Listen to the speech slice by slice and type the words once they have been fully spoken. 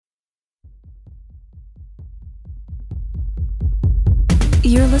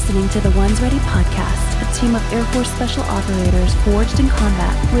You're listening to the Ones Ready podcast, a team of Air Force Special Operators forged in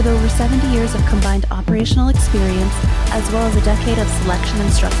combat with over 70 years of combined operational experience, as well as a decade of selection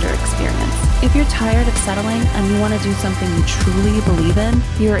instructor experience. If you're tired of settling and you want to do something you truly believe in,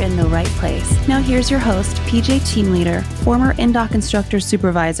 you're in the right place. Now here's your host, PJ Team Leader, former INDOC instructor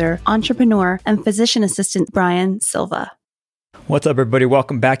supervisor, entrepreneur, and physician assistant Brian Silva. What's up, everybody?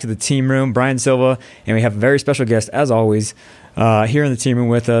 Welcome back to the team room. Brian Silva, and we have a very special guest, as always. Here in the team room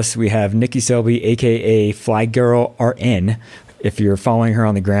with us, we have Nikki Selby, aka Fly Girl RN. If you're following her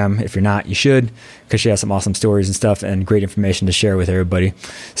on the gram, if you're not, you should, because she has some awesome stories and stuff and great information to share with everybody.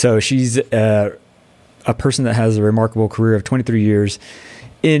 So she's a person that has a remarkable career of 23 years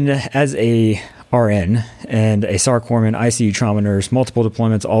as a RN and a SAR corpsman, ICU trauma nurse, multiple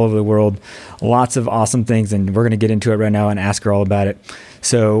deployments all over the world, lots of awesome things, and we're going to get into it right now and ask her all about it.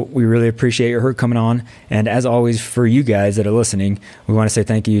 So we really appreciate her coming on, and as always, for you guys that are listening, we want to say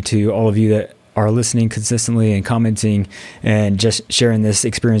thank you to all of you that are listening consistently and commenting and just sharing this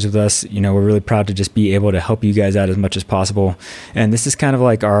experience with us. You know, we're really proud to just be able to help you guys out as much as possible, and this is kind of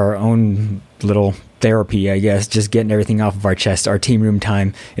like our own little therapy, I guess, just getting everything off of our chest, our team room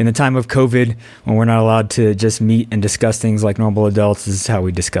time. In the time of COVID, when we're not allowed to just meet and discuss things like normal adults, this is how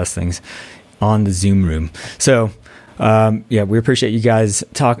we discuss things on the Zoom room. So, we appreciate you guys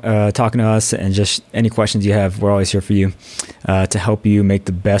talking to us, and just any questions you have, we're always here for you to help you make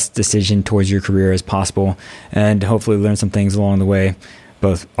the best decision towards your career as possible, and hopefully learn some things along the way,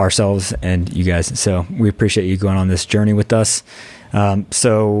 both ourselves and you guys. So we appreciate you going on this journey with us.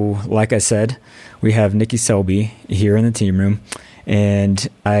 So like I said, we have Nikki Selby here in the team room, and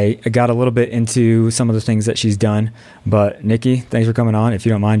I got a little bit into some of the things that she's done. But Nikki, thanks for coming on. If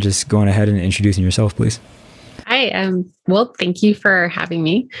you don't mind just going ahead and introducing yourself, please. Hi. Well, thank you for having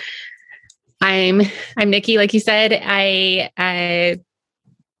me. I'm Nikki. Like you said, I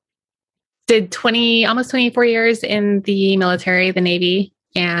did almost 24 years in the military, the Navy,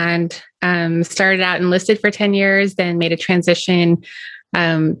 and started out enlisted for 10 years, then made a transition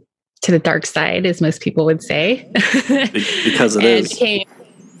to the dark side, as most people would say. Because it is.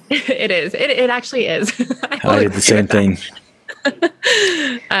 It is. It actually is. I did the same thing.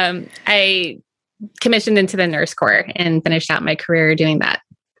 I commissioned into the Nurse Corps and finished out my career doing that.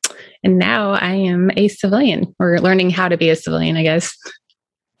 And now I am a civilian, or learning how to be a civilian, I guess.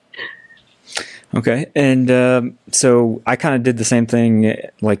 Okay. And so I kind of did the same thing,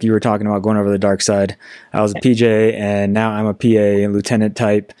 like you were talking about, going over the dark side. I was a PJ, and now I'm a PA, lieutenant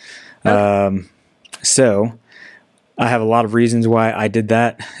type. Okay. So I have a lot of reasons why I did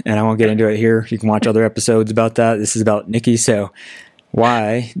that, and I won't get into it here. You can watch other episodes about that. This is about Nikki. So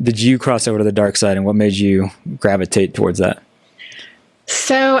why did you cross over to the dark side, and what made you gravitate towards that?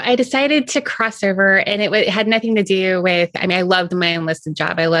 So I decided to cross over, and it had nothing to do with, I loved my enlisted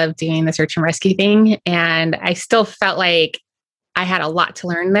job. I loved doing the search and rescue thing. And I still felt like I had a lot to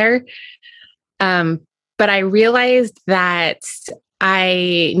learn there. But I realized that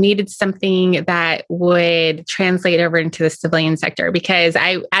I needed something that would translate over into the civilian sector, because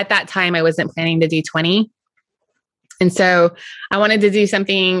at that time, I wasn't planning to do 20. And so I wanted to do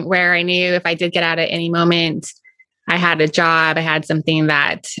something where I knew if I did get out at any moment, I had a job, I had something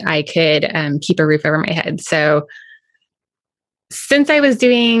that I could keep a roof over my head. So since I was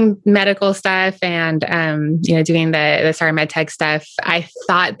doing medical stuff and, doing the SAR MedTech stuff, I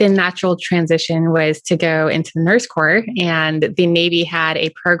thought the natural transition was to go into the Nurse Corps, and the Navy had a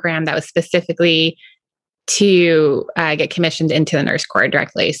program that was specifically to get commissioned into the Nurse Corps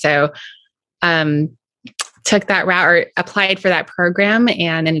directly. So, took that route, or applied for that program,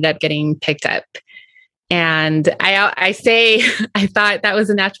 and ended up getting picked up. And I say I thought that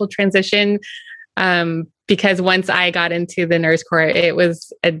was a natural transition because once I got into the Nurse Corps, it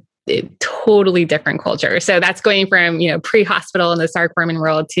was a totally different culture. So that's going from, pre-hospital in the SAR corpsman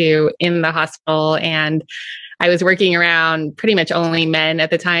world to in the hospital. And I was working around pretty much only men at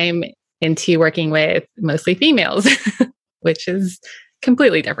the time, into working with mostly females, which is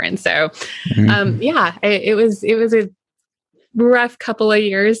completely different. So it was a rough couple of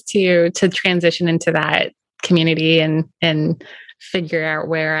years to transition into that community and figure out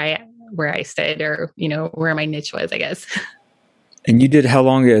where I stood, or where my niche was, I guess. And you did how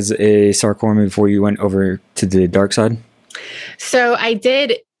long as a SAR corpsman before you went over to the dark side? So I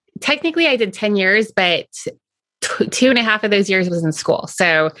did 10 years, but 2.5 of those years was in school.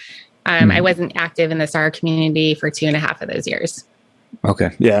 So I wasn't active in the SAR community for 2.5 of those years. Okay.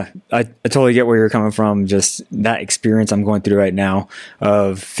 Yeah. I totally get where you're coming from. Just that experience I'm going through right now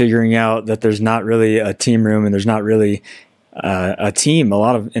of figuring out that there's not really a team room, and there's not really a team.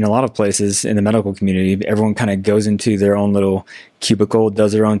 In a lot of places in the medical community, everyone kind of goes into their own little cubicle,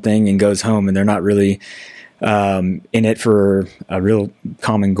 does their own thing, and goes home, and they're not really in it for a real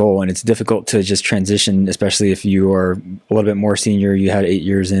common goal. And it's difficult to just transition, especially if you are a little bit more senior. You had 8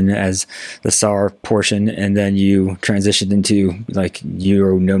 years in as the SAR portion, and then you transitioned into like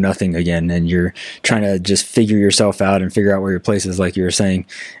you know nothing again, and you're trying to just figure yourself out and figure out where your place is, like you were saying.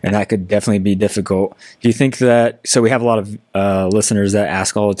 And that could definitely be difficult. Do you think that, so we have a lot of listeners that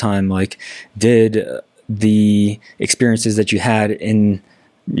ask all the time, like, did the experiences that you had in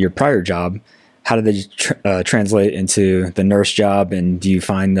your prior job, how did they translate into the nurse job? And do you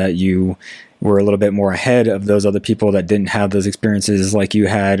find that you were a little bit more ahead of those other people that didn't have those experiences like you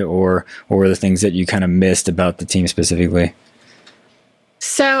had, or were the things that you kind of missed about the team specifically?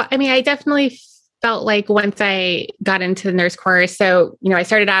 So, I mean, I definitely felt like once I got into the nurse corps, so, I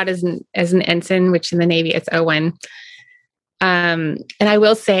started out as an ensign, which in the Navy, it's O1. And I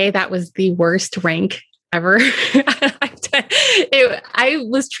will say that was the worst rank ever. I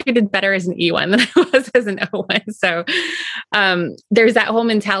was treated better as an E1 than I was as an O1. So there's that whole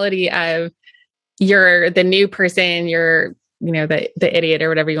mentality of you're the new person, you're, the idiot or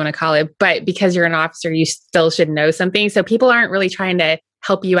whatever you want to call it. But because you're an officer, you still should know something. So people aren't really trying to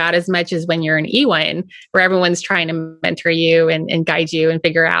help you out as much as when you're an E1, where everyone's trying to mentor you and guide you and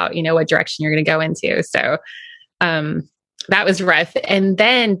figure out, what direction you're going to go into. So that was rough. And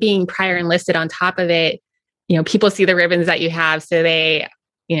then being prior enlisted on top of it, people see the ribbons that you have. So they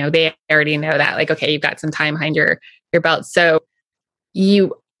already know that, like, okay, you've got some time behind your belt. So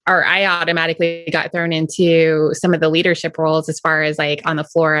I automatically got thrown into some of the leadership roles as far as like on the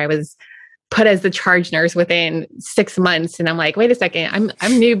floor. I was put as the charge nurse within 6 months. And I'm like, wait a second,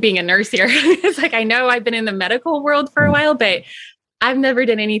 I'm new being a nurse here. It's like, I know I've been in the medical world for a while, but I've never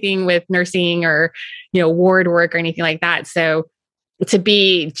done anything with nursing or, ward work or anything like that. So to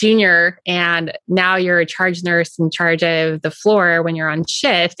be junior and now you're a charge nurse in charge of the floor when you're on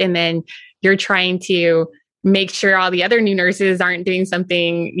shift, and then you're trying to make sure all the other new nurses aren't doing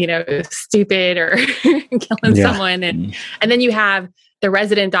something, stupid or killing someone. And then you have the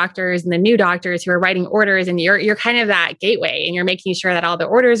resident doctors and the new doctors who are writing orders, and you're kind of that gateway, and you're making sure that all the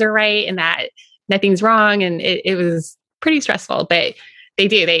orders are right and that nothing's wrong. And it was pretty stressful, but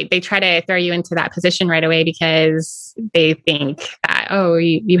they try to throw you into that position right away because they think that, oh,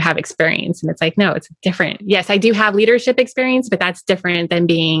 you have experience. And it's like, no, it's different. Yes, I do have leadership experience, but that's different than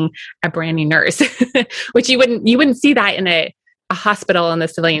being a brand new nurse, which you wouldn't see that in a hospital in the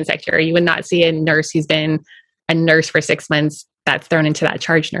civilian sector. You would not see a nurse who's been a nurse for 6 months that's thrown into that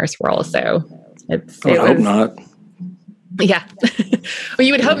charge nurse role. So I hope not. Yeah. Well,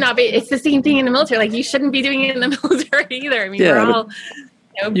 you would hope not, but it's the same thing in the military. Like, you shouldn't be doing it in the military either. I mean, we're all,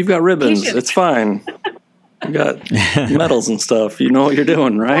 you've got ribbons. Patients. It's fine. You got medals and stuff. You know what you're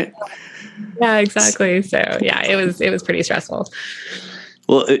doing, right? Yeah, exactly. So yeah, it was pretty stressful.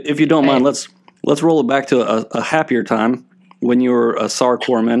 Well, if you don't mind, let's roll it back to a happier time when you were a SAR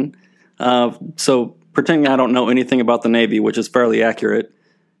corpsman. So pretending I don't know anything about the Navy, which is fairly accurate,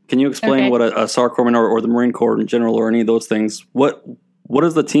 can you explain what a SAR corpsman or the Marine Corps in general, or any of those things? What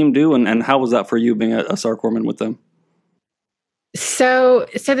does the team do, and how was that for you being a SAR corpsman with them? So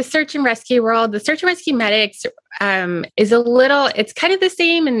the search and rescue world, the search and rescue medics is it's kind of the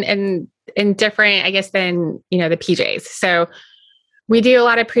same and different, I guess, than the PJs. So we do a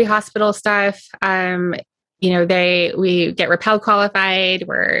lot of pre-hospital stuff. We get rappel qualified.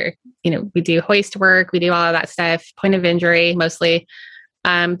 We do hoist work. We do all of that stuff. Point of injury mostly.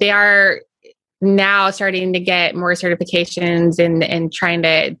 They are now starting to get more certifications and trying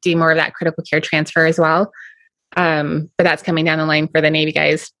to do more of that critical care transfer as well. But that's coming down the line for the Navy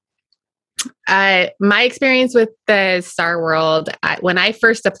guys. My experience with the SAR world, when I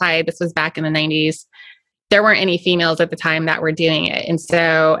first applied, this was back in the 90s, there weren't any females at the time that were doing it. And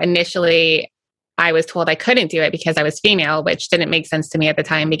so initially I was told I couldn't do it because I was female, which didn't make sense to me at the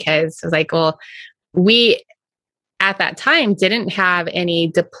time, because I was like, well, we at that time didn't have any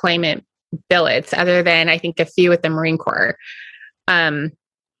deployment billets other than I think a few with the Marine Corps.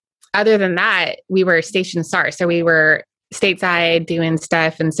 Other than that, we were station SAR. So we were stateside doing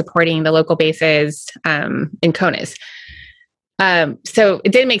stuff and supporting the local bases in CONUS. So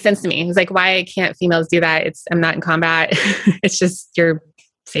it didn't make sense to me. It was like, why can't females do that? I'm not in combat. It's just you're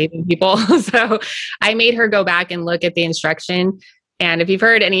saving people. So I made her go back and look at the instruction. And if you've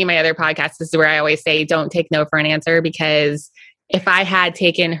heard any of my other podcasts, this is where I always say, don't take no for an answer, because if I had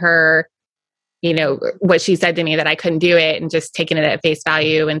taken her, what she said to me that I couldn't do it and just taken it at face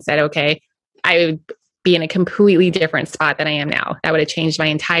value and said, okay, I would be in a completely different spot than I am now. That would have changed my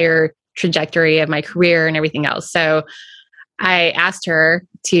entire trajectory of my career and everything else. So I asked her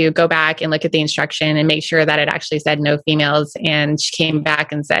to go back and look at the instruction and make sure that it actually said no females. And she came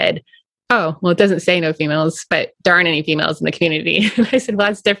back and said, oh, well, it doesn't say no females, but there aren't any females in the community. And I said, well,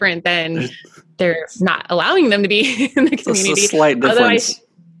 that's different than they're not allowing them to be in the community. It's a slight difference.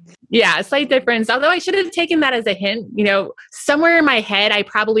 A slight difference. Although I should have taken that as a hint, somewhere in my head, I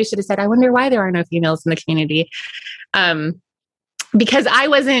probably should have said, I wonder why there are no females in the community. Because I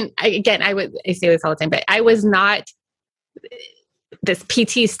wasn't, I say this all the time, but I was not this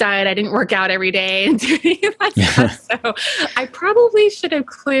PT stud. I didn't work out every day and do any of that stuff. So I probably should have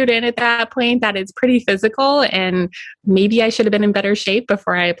clued in at that point that it's pretty physical, and maybe I should have been in better shape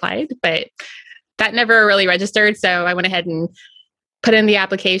before I applied, but that never really registered. So I went ahead and put in the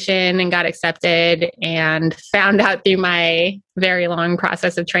application and got accepted, and found out through my very long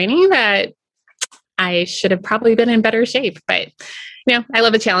process of training that I should have probably been in better shape. But, I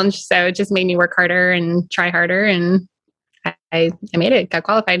love a challenge. So it just made me work harder and try harder, and I made it, got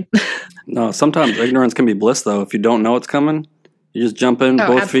qualified. No, sometimes ignorance can be bliss, though. If you don't know it's coming, you just jump in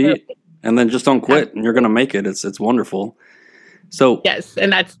both feet and then just don't quit, and you're going to make it. It's wonderful. So yes,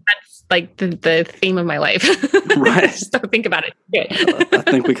 and that's like the theme of my life. Right. Just don't think about it. I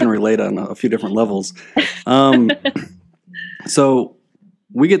think we can relate on a few different levels. So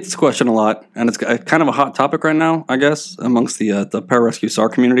we get this question a lot, and it's kind of a hot topic right now, I guess, amongst the pararescue SAR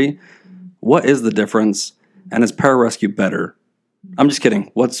community. What is the difference? And is pararescue better? I'm just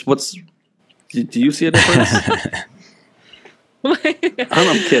kidding. Do you see a difference?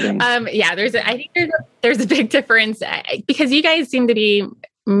 I'm kidding. I think there's a big difference because you guys seem to be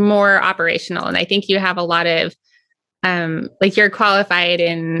more operational, and I think you have a lot of you're qualified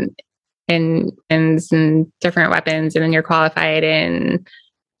in different weapons, and then you're qualified in.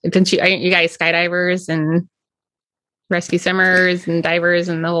 Aren't you guys skydivers and rescue swimmers and divers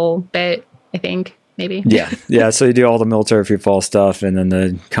and the whole bit? I think. Maybe. Yeah. So you do all the military free fall stuff, and then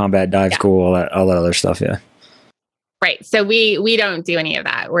the combat dive school, all that other stuff. Yeah. Right. So we don't do any of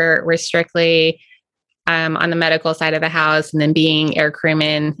that. We're strictly on the medical side of the house, and then being air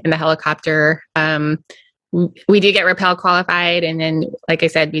crewmen in the helicopter. We do get rappel qualified, and then, like I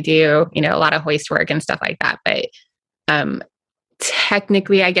said, we do a lot of hoist work and stuff like that. But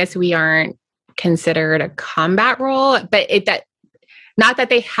technically, I guess we aren't considered a combat role, but not that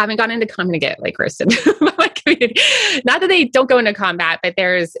they haven't gone into combat, to get like roasted. Not that they don't go into combat, but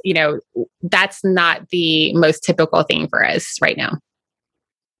there's, that's not the most typical thing for us right now.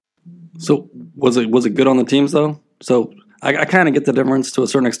 So was it good on the teams though? So I kind of get the difference to a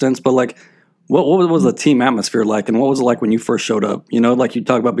certain extent, but like, what was the team atmosphere like, and what was it like when you first showed up? Like you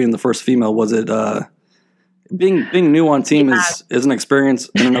talk about being the first female. Was it being new on team is an experience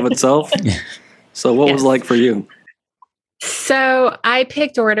in and of itself? So what was it like for you? So I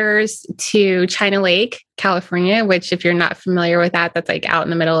picked orders to China Lake, California, which, if you're not familiar with that's like out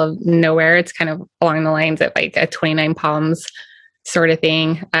in the middle of nowhere. It's kind of along the lines of like a 29 Palms sort of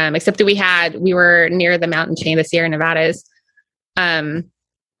thing. Except that we were near the mountain chain, the Sierra Nevadas.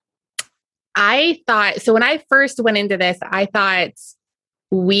 I thought, so when I first went into this, I thought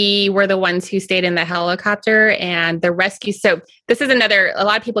we were the ones who stayed in the helicopter, and the rescue. So this is a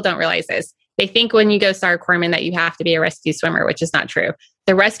lot of people don't realize this. They think when you go SAR Corpsman that you have to be a rescue swimmer, which is not true.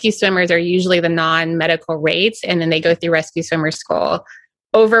 The rescue swimmers are usually the non-medical rates, and then they go through rescue swimmer school.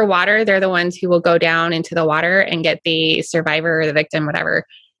 Over water, they're the ones who will go down into the water and get the survivor or the victim, whatever.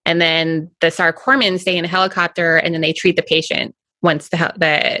 And then the SAR Corpsmen stay in a helicopter, and then they treat the patient once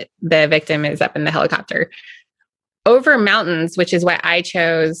the victim is up in the helicopter. Over mountains, which is what I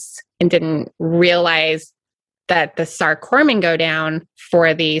chose and didn't realize, that the SAR Corpsmen go down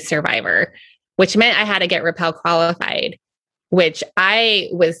for the survivor, which meant I had to get rappel qualified, which I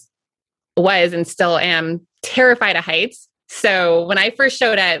was and still am terrified of heights. So when I first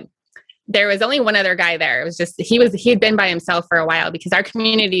showed up, there was only one other guy there. It was just, he'd been by himself for a while, because our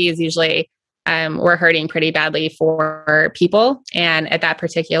community is usually, we're hurting pretty badly for people. And at that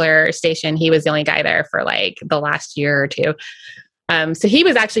particular station, he was the only guy there for like the last year or two. So he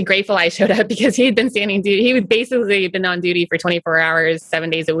was actually grateful I showed up, because he had been standing duty. He was basically been on duty for 24 hours, 7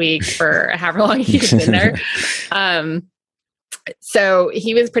 days a week for however long he'd been there. So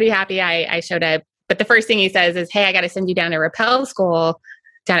he was pretty happy I showed up. But the first thing he says is, hey, I got to send you down to rappel school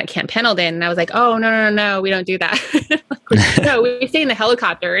down at Camp Pendleton. And I was like, oh, no, we don't do that. No, we stay in the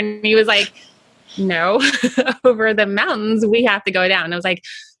helicopter. And he was like, no, over the mountains, we have to go down. And I was like,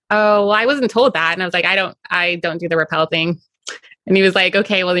 oh, well, I wasn't told that. And I was like, I don't do the rappel thing. And he was like,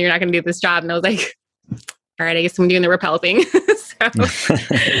 okay, well, you're not going to do this job. And I was like, all right, I guess I'm doing the rappel thing. So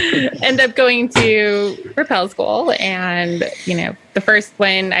end up going to rappel school. And, the first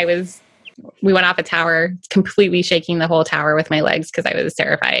one, I was we went off a tower, completely shaking the whole tower with my legs because I was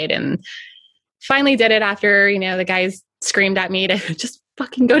terrified, and finally did it after, the guys screamed at me to just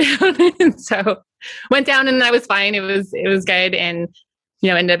fucking go down. And so went down and I was fine. It was good. And,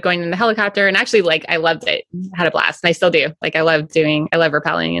 ended up going in the helicopter, and actually I loved it, had a blast, and I still do. I love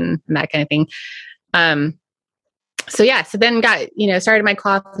rappelling and that kind of thing. So then got, started my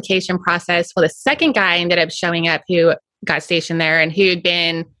qualification process. Well, the second guy ended up showing up who got stationed there and who'd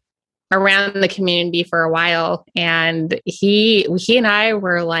been around the community for a while. And he and I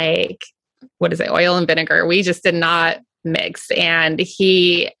were like, what is it? Oil and vinegar. We just did not mix. And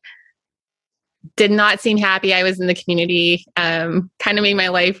he did not seem happy I was in the community. Kind of made my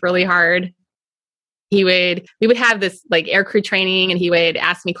life really hard. We would have this air crew training, and he would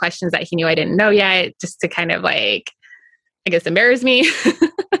ask me questions that he knew I didn't know yet, just to kind of embarrass me.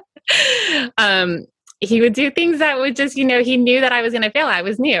 He would do things that would just, he knew that I was going to fail. I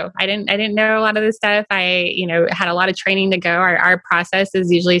was new. I didn't know a lot of this stuff. I, had a lot of training to go. Our process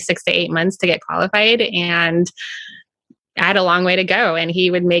is usually 6 to 8 months to get qualified, and I had a long way to go. And he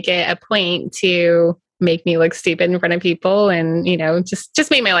would make it a point to make me look stupid in front of people, and,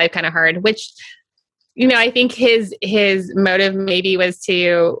 just made my life kind of hard, which, I think his motive maybe was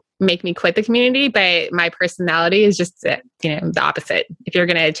to make me quit the community, but my personality is just, the opposite. If you're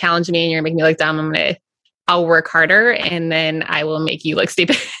going to challenge me and you're going to make me look dumb, I'll work harder, and then I will make you look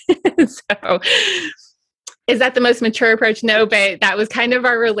stupid. So is that the most mature approach? No, but that was kind of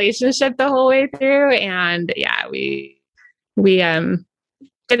our relationship the whole way through. And we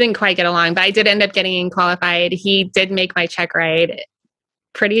didn't quite get along, but I did end up getting qualified. He did make my check ride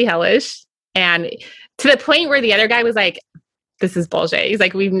pretty hellish. And to the point where the other guy was like, this is bullshit. He's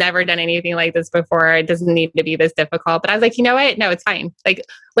like, we've never done anything like this before. It doesn't need to be this difficult. But I was like, you know what? No, it's fine.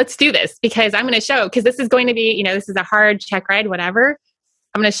 Let's do this, because I'm going to show, because this is going to be, this is a hard check ride, whatever.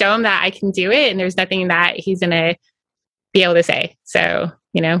 I'm going to show him that I can do it. And there's nothing that he's going to be able to say. So,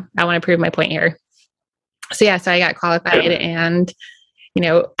 I want to prove my point here. So I got qualified, and,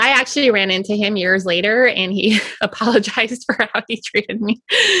 I actually ran into him years later, and he apologized for how he treated me.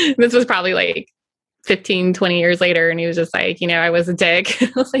 This was probably 15, 20 years later. And he was just like, I was a dick.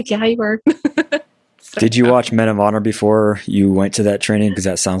 I was like, yeah, you were. So, did you watch Men of Honor before you went to that training? Because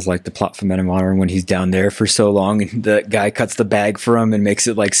that sounds like the plot for Men of Honor, when he's down there for so long and the guy cuts the bag for him and makes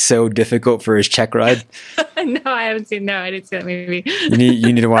it so difficult for his check ride. No, I didn't see that movie. You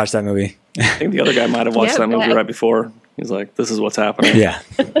need to watch that movie. I think the other guy might have watched that movie right before. He's like, this is what's happening. Yeah.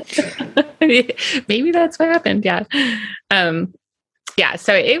 Maybe that's what happened. Yeah.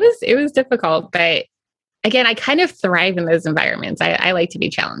 So it was difficult, but again, I kind of thrive in those environments. I like to be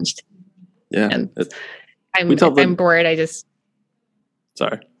challenged. Yeah. And I'm bored.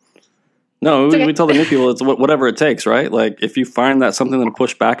 Sorry. No, we tell the new people it's whatever it takes, right? If you find that something to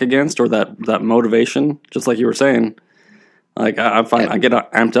push back against, or that motivation, just like you were saying, I find I get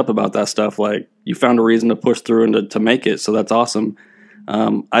amped up about that stuff. You found a reason to push through and to make it. So that's awesome.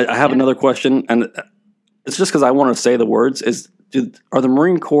 I have another question, and it's just because I want to say the words. Are the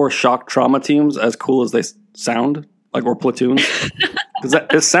Marine Corps shock trauma teams as cool as they sound? Or platoons? Because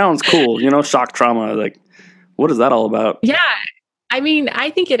it sounds cool, shock trauma. What is that all about? Yeah.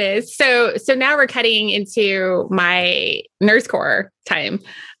 I think it is. So now we're cutting into my nurse corps time.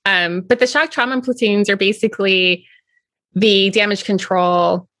 But the shock trauma platoons are basically the damage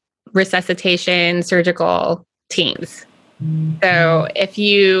control, resuscitation, surgical teams. So if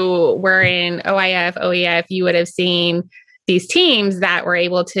you were in OIF, OEF, you would have seen these teams that were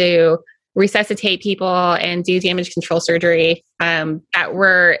able to resuscitate people and do damage control surgery that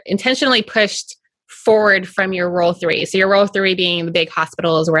were intentionally pushed forward from your role 3. So your role 3 being the big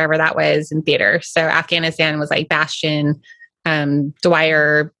hospitals, wherever that was in theater. So Afghanistan was Bastion,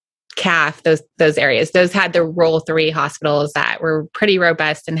 Dwyer, CAF, those areas. Those had the role 3 hospitals that were pretty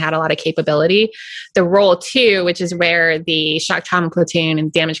robust and had a lot of capability. The role 2, which is where the shock trauma platoon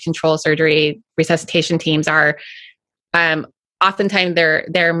and damage control surgery resuscitation teams are, oftentimes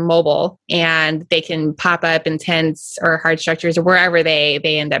they're mobile, and they can pop up in tents or hard structures or wherever they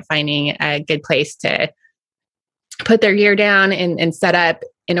end up finding a good place to put their gear down and set up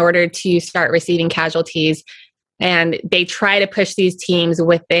in order to start receiving casualties. And they try to push these teams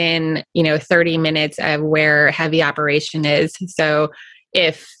within, 30 minutes of where heavy operation is. So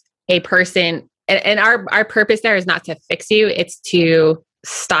if a person, and our purpose there is not to fix you, it's to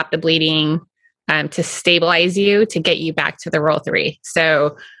stop the bleeding, to stabilize you, to get you back to the role 3.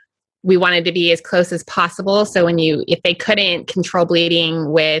 So we wanted to be as close as possible. So if they couldn't control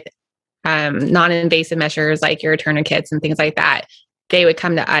bleeding with non-invasive measures like your tourniquets and things like that, they would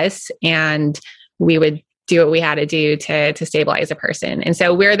come to us, and we would do what we had to do to stabilize a person. And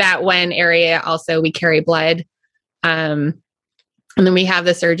so we're that one area. Also, we carry blood. And then we have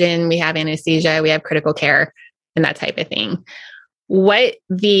the surgeon, we have anesthesia, we have critical care and that type of thing. What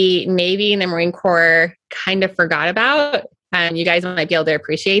the Navy and the Marine Corps kind of forgot about, you guys might be able to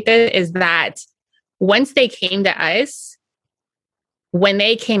appreciate this, is that once they came to us, when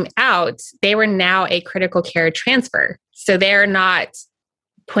they came out, they were now a critical care transfer. So they're not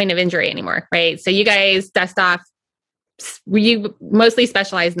point of injury anymore, right? So you guys dust off, you mostly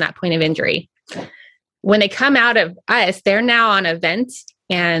specialize in that point of injury. When they come out of us, they're now on a vent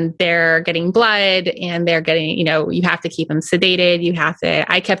and they're getting blood and they're getting, you have to keep them sedated.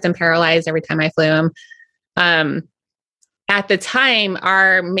 I kept them paralyzed every time I flew them. At the time,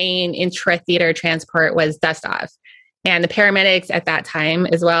 our main intra-theater transport was dust off. And the paramedics at that time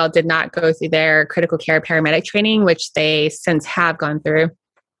as well did not go through their critical care paramedic training, which they since have gone through.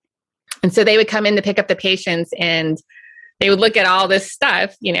 And so they would come in to pick up the patients and they would look at all this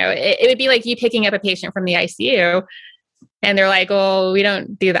stuff. It would be like you picking up a patient from the ICU and they're like, oh, we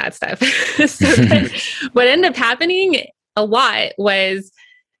don't do that stuff. So what ended up happening a lot was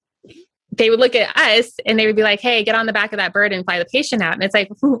they would look at us and they would be like, hey, get on the back of that bird and fly the patient out. And it's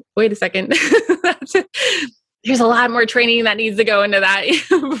like, wait a second. There's a lot more training that needs to go into that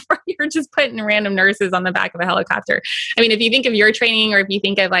before you're just putting random nurses on the back of a helicopter. I mean, if you think of your training, or if you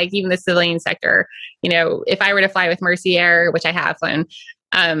think of like even the civilian sector, if I were to fly with Mercy Air, which I have flown,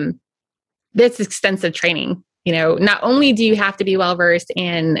 that's extensive training. Not only do you have to be well-versed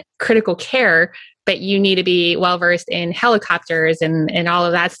in critical care, but you need to be well-versed in helicopters and all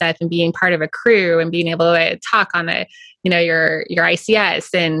of that stuff and being part of a crew and being able to talk on the, your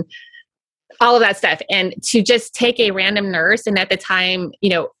ICS and all of that stuff. And to just take a random nurse. And at the time,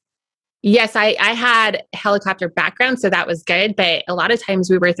 yes, I had helicopter background, so that was good. But a lot of times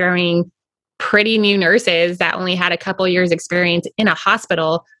we were throwing pretty new nurses that only had a couple years experience in a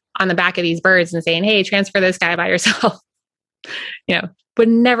hospital on the back of these birds and saying, hey, transfer this guy by yourself. Would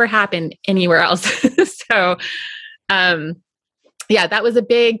never happen anywhere else. So, yeah, that was a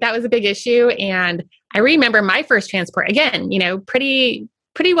big issue. And I remember my first transport, again,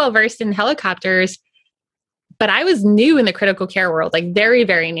 pretty well versed in helicopters, but I was new in the critical care world, like very,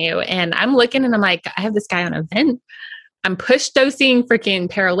 very new. And I'm looking and I'm like, I have this guy on a vent. I'm push dosing freaking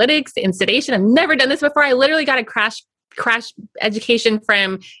paralytics and sedation. I've never done this before. I literally got a crash education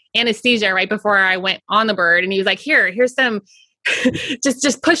from anesthesia right before I went on the bird. And he was like, here's some,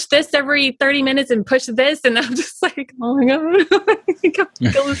 just push this every 30 minutes and push this. And I'm just like, oh my God,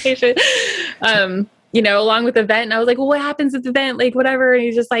 kill this patient. Along with the vent. And I was like, well, what happens at the vent? Like, whatever. And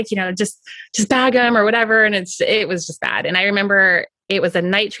he's just like, just bag them or whatever. And it was just bad. And I remember it was a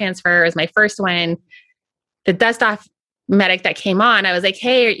night transfer. It was my first one. The dust off medic that came on, I was like,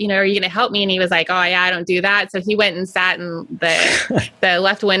 hey, are you going to help me? And he was like, oh yeah, I don't do that. So he went and sat in the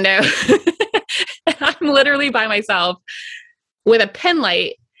left window. I'm literally by myself with a pen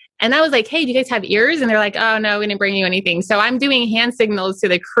light. And I was like, hey, do you guys have ears? And they're like, oh no, we didn't bring you anything. So I'm doing hand signals to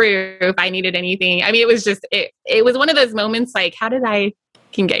the crew if I needed anything. I mean, it was just, it was one of those moments like, how did I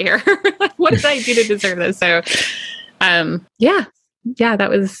can get here? What did I do to deserve this? So, yeah, that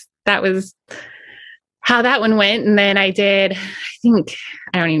was how that one went. And then I don't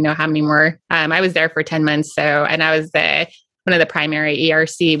even know how many more. I was there for 10 months. So, and I was one of the primary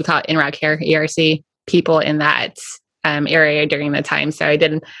ERC, we call it in-route care ERC people in that area during the time. So I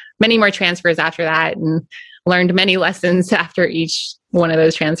did many more transfers after that and learned many lessons after each one of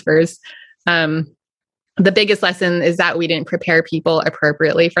those transfers. The biggest lesson is that we didn't prepare people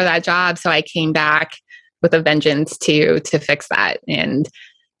appropriately for that job. So I came back with a vengeance to fix that and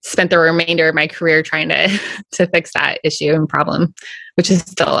spent the remainder of my career trying to fix that issue and problem, which is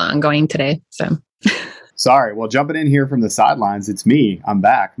still ongoing today. So sorry. Well, jumping in here from the sidelines, it's me. I'm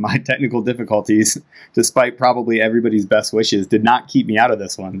back. My technical difficulties, despite probably everybody's best wishes, did not keep me out of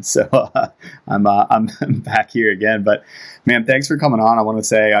this one. So I'm back here again. But man, thanks for coming on. I want to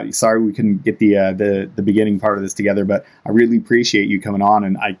say sorry we couldn't get the beginning part of this together, but I really appreciate you coming on.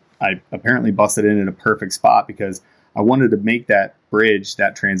 And I apparently busted in at a perfect spot because I wanted to make that bridge,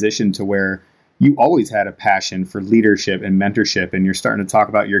 that transition to where you always had a passion for leadership and mentorship, and you're starting to talk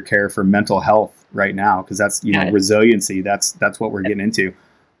about your care for mental health right now because that's resiliency. That's what we're getting into.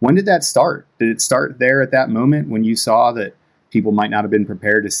 When did that start? Did it start there at that moment when you saw that people might not have been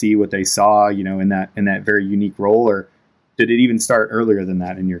prepared to see what they saw, in that very unique role, or did it even start earlier than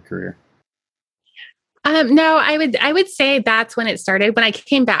that in your career? No, I would say that's when it started, when I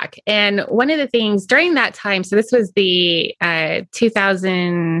came back. And one of the things during that time, so this was the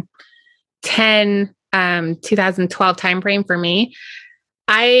 2010, 2012 timeframe for me.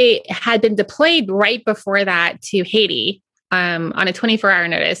 I had been deployed right before that to Haiti on a 24-hour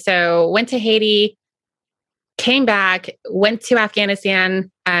notice. So went to Haiti, came back, went to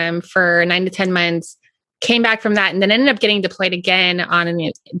Afghanistan for 9 to 10 months, came back from that, and then ended up getting deployed again on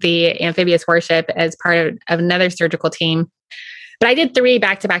the amphibious warship as part of another surgical team. But I did 3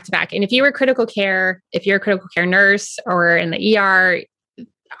 back to back to back. And if you're a critical care nurse or in the ER,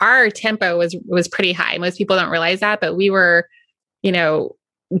 our tempo was pretty high. Most people don't realize that, but we were,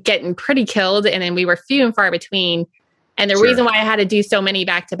 getting pretty killed. And then we were few and far between. And the reason why I had to do so many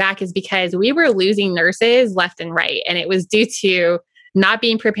back to back is because we were losing nurses left and right. And it was due to not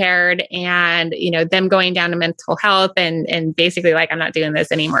being prepared and, them going down to mental health and basically like, I'm not doing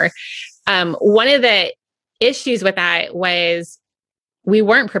this anymore. One of the issues with that was we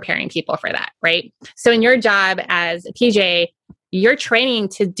weren't preparing people for that, right? So in your job as a PJ, you're training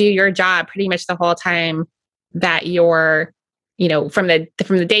to do your job pretty much the whole time that you're, from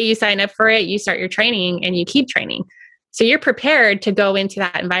the day you sign up for it, you start your training and you keep training. So you're prepared to go into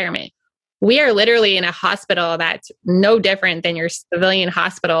that environment. We are literally in a hospital that's no different than your civilian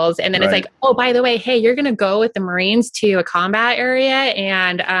hospitals. And then It's like, oh, by the way, hey, you're going to go with the Marines to a combat area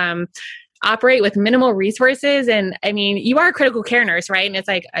and operate with minimal resources. And I mean, you are a critical care nurse, right? And it's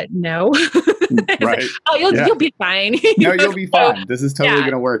like, no. Right. Like, oh, you'll be fine. No, you'll be fine. This is totally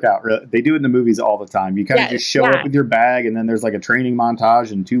going to work out. They do it in the movies all the time. You kind of just show up with your bag and then there's like a training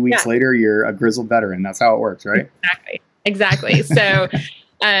montage and 2 weeks later, you're a grizzled veteran. That's how it works, right? Exactly. So,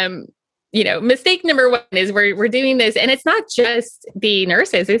 mistake number 1 is we're doing this, and it's not just the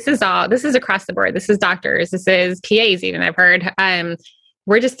nurses. This is across the board. This is doctors. This is PAs even, I've heard.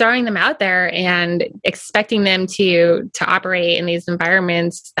 We're just throwing them out there and expecting them to operate in these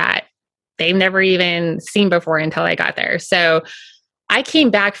environments that they've never even seen before until I got there. So I came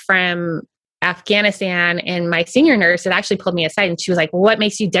back from Afghanistan and my senior nurse had actually pulled me aside and she was like, well, what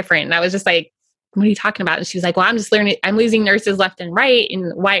makes you different? And I was just like, what are you talking about? And she was like, well, I'm just learning, I'm losing nurses left and right.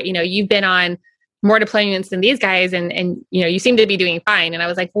 And why, you've been on more deployments than these guys and you seem to be doing fine. And I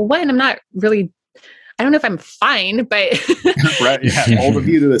was like, well, what? I'm not really, I don't know if I'm fine, but. Right. Yeah. Old of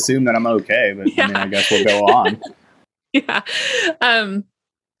you to assume that I'm okay, but I guess we'll go on. Yeah.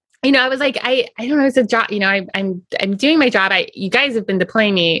 I was like, I don't know, it's a job, I'm doing my job. You guys have been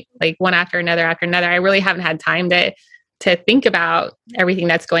deploying me like one after another. I really haven't had time to think about everything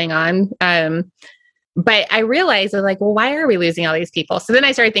that's going on. But I realized I was like, well, why are we losing all these people? So then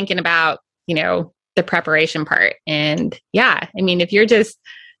I started thinking about, the preparation part. And if you're just,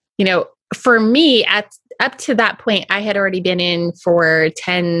 for me up to that point, I had already been in for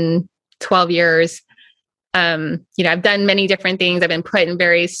 10, 12 years. I've done many different things. I've been put in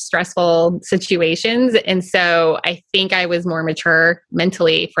very stressful situations. And so I think I was more mature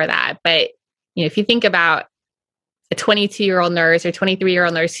mentally for that. But, if you think about a 22-year-old nurse or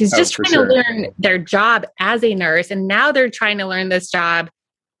 23-year-old nurse who's just trying to learn their job as a nurse, and now they're trying to learn this job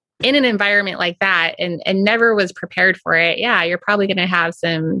in an environment like that and never was prepared for it. Yeah, you're probably going to have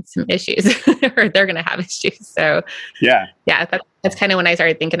some issues or they're going to have issues. So that's kind of when I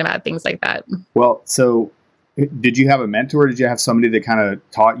started thinking about things like that. Well, so did you have a mentor? Did you have somebody that kind of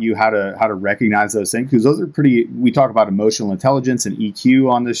taught you how to recognize those things? Because those are we talk about emotional intelligence and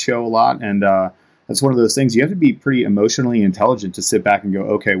EQ on this show a lot. And that's one of those things. You have to be pretty emotionally intelligent to sit back and go,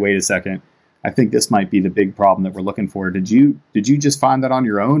 okay, wait a second. I think this might be the big problem that we're looking for. Did you just find that on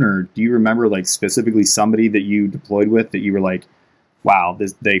your own, or do you remember like specifically somebody that you deployed with that you were like, wow,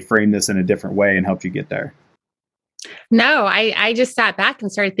 they framed this in a different way and helped you get there? No, I just sat back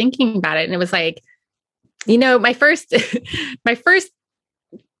and started thinking about it. And it was like, my first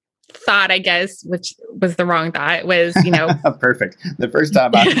thought, I guess, which was the wrong thought, was, perfect. The first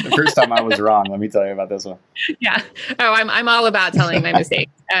time I was wrong. Let me tell you about this one. Yeah. Oh, I'm all about telling my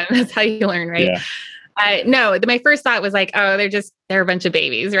mistakes. That's how you learn, right? Yeah. No, my first thought was like, oh, they're a bunch of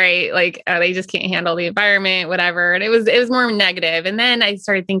babies, right? Like, oh, they just can't handle the environment, whatever. And it was more negative. And then I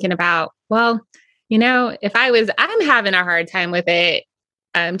started thinking about, well, if I'm having a hard time with it,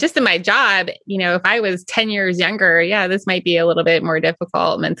 just in my job, if I was 10 years younger, this might be a little bit more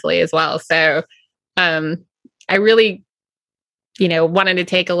difficult mentally as well. So, I really, wanted to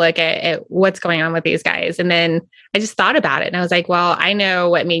take a look at what's going on with these guys. And then I just thought about it and I was like, well, I know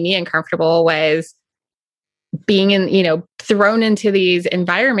what made me uncomfortable was being thrown into these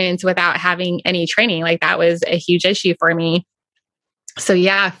environments without having any training. Like that was a huge issue for me. So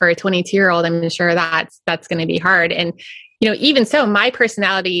for a 22-year-old, I'm sure that's going to be hard. And, even so, my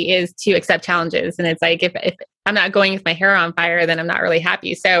personality is to accept challenges. And it's like, if I'm not going with my hair on fire, then I'm not really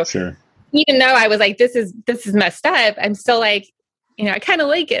happy. So even though I was like, this is messed up, I'm still like, I kind of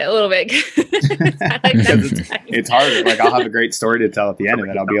like it a little bit. It's hard. Like I'll have a great story to tell at the end of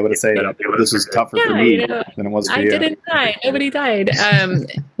it. I'll be able to say that this was tougher for me than it was for you. I didn't die. Nobody died.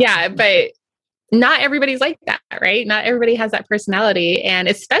 Yeah, but not everybody's like that, right? Not everybody has that personality. And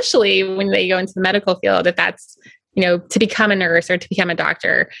especially when they go into the medical field, if that's, to become a nurse or to become a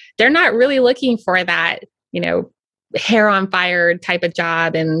doctor, they're not really looking for that, hair on fire type of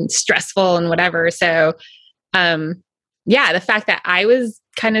job and stressful and whatever. So, the fact that I was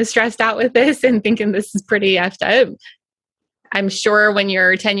kind of stressed out with this and thinking this is pretty effed up, I'm sure when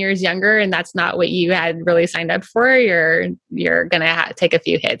you're 10 years younger and that's not what you had really signed up for, you're going to take a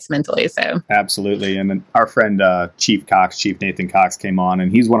few hits mentally. So absolutely. And then our friend, Chief Nathan Cox came on, and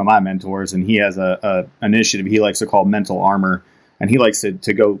he's one of my mentors, and he has a initiative he likes to call Mental Armor. And he likes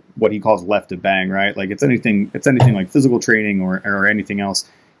to go what he calls left of bang, right? Like it's anything like physical training or anything else.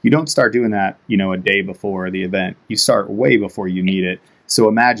 You don't start doing that, a day before the event. You start way before you need it. So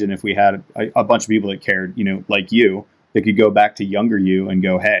imagine if we had a bunch of people that cared, like you, that could go back to younger you and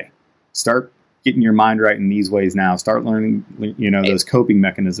go, hey, start getting your mind right in these ways now. Start learning, those coping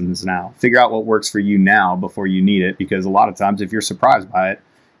mechanisms now. Figure out what works for you now before you need it. Because a lot of times if you're surprised by it,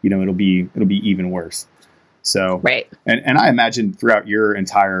 it'll be even worse. So, right. And I imagine throughout your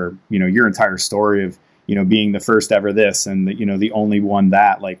entire story of, being the first ever this and the only one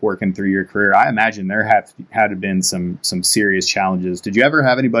that, like, working through your career, I imagine there had to have been some serious challenges. Did you ever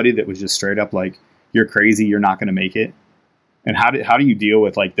have anybody that was just straight up like, you're crazy, you're not going to make it? And how do you deal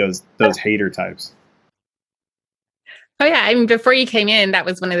with like those hater types? Oh yeah. I mean, before you came in, that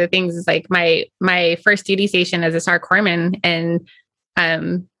was one of the things, is like my first duty station as a SAR corpsman. And,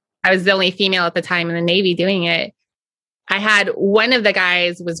 I was the only female at the time in the Navy doing it. I had one of the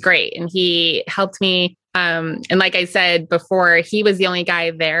guys was great, and he helped me. And like I said before, he was the only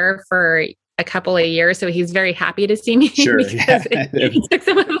guy there for a couple of years. So he's very happy to see me because it took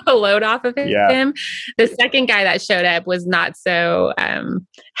some of the load off of him. Yeah. The second guy that showed up was not so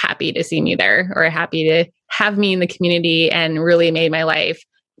happy to see me there, or happy to have me in the community, and really made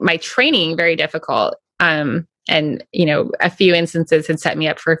my training very difficult. And, a few instances had set me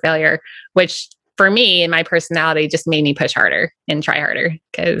up for failure, which for me and my personality just made me push harder and try harder.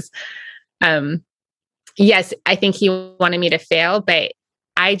 Because, yes, I think he wanted me to fail, but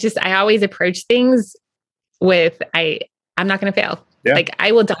I always approach things with, I'm not going to fail. Yeah. Like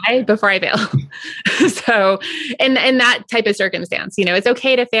I will die before I fail. So, in that type of circumstance, it's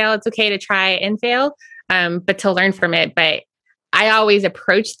okay to fail. It's okay to try and fail, but to learn from it. But I always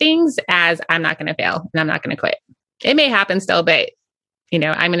approach things as, I'm not going to fail and I'm not going to quit. It may happen still, but I'm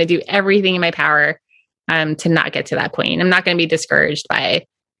going to do everything in my power to not get to that point. I'm not going to be discouraged by,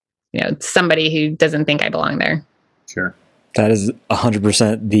 somebody who doesn't think I belong there. Sure. That is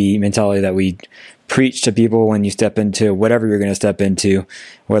 100% the mentality that we preach to people when you step into whatever you're going to step into,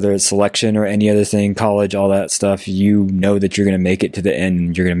 whether it's selection or any other thing, college, all that stuff. You know that you're going to make it to the end,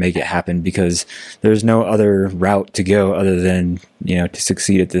 and you're going to make it happen, because there's no other route to go other than, to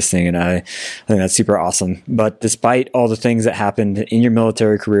succeed at this thing. And I think that's super awesome. But despite all the things that happened in your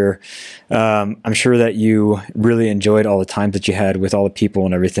military career, I'm sure that you really enjoyed all the times that you had with all the people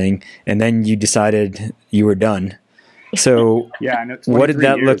and everything. And then you decided you were done. So yeah, I know, what did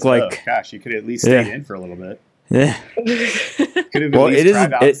that look like? Oh, gosh, you could at least stay in for a little bit. Yeah. Could have at least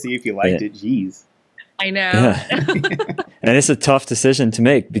tried out to see if you liked it. Jeez. I know. Yeah. And it's a tough decision to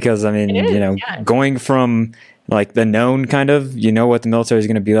make, because going from like the known kind of, what the military is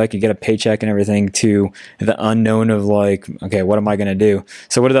going to be like, you get a paycheck and everything, to the unknown of like, okay, what am I going to do?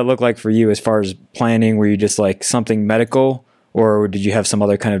 So what did that look like for you as far as planning? Were you just like something medical, or did you have some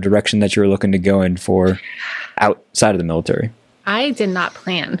other kind of direction that you were looking to go in for outside of the military? I did not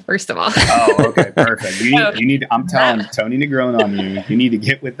plan, first of all. Oh, okay, perfect. You need. I'm telling Tony Negrone on you. You need to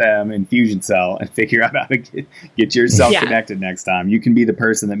get with them in Fusion Cell and figure out how to get yourself connected next time. You can be the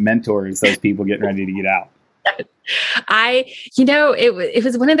person that mentors those people getting ready to get out. It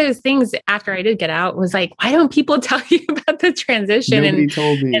was one of those things after I did get out, was like, why don't people tell you about the transition? Nobody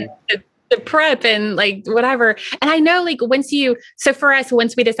told me. And the prep and like whatever. And I know, like, so for us,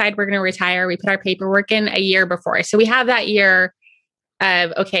 once we decide we're going to retire, we put our paperwork in a year before. So we have that year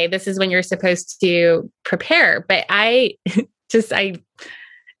of, okay, this is when you're supposed to prepare. But it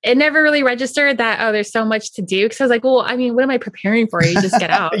never really registered that, oh, there's so much to do. Cause I was like, well, I mean, what am I preparing for? You just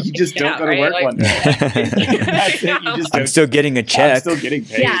get out. You just don't go to work one day. That's it. I'm still getting a check. I'm still getting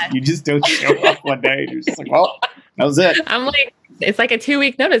paid. Yeah. You just don't show up one day. You're just like, well, that was it. I'm like, it's like a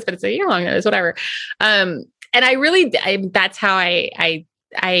 2-week notice, but it's a year-long notice, whatever. And that's how I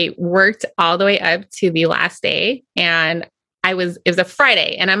worked all the way up to the last day. And it was a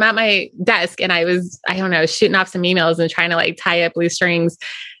Friday and I'm at my desk and I don't know, shooting off some emails and trying to like tie up loose strings,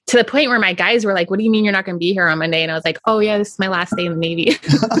 to the point where my guys were like, what do you mean you're not going to be here on Monday? And I was like, oh yeah, this is my last day in the Navy.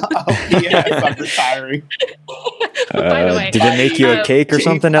 Oh, yes, I'm retiring. By the way, did they make you a cake or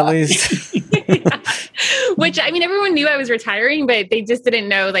something at least? Yeah. Which, I mean, everyone knew I was retiring, but they just didn't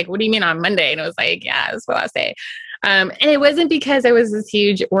know, like, what do you mean on Monday? And I was like, yeah, it's my last day. And it wasn't because I was this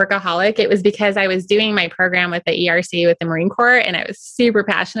huge workaholic. It was because I was doing my program with the ERC with the Marine Corps, and I was super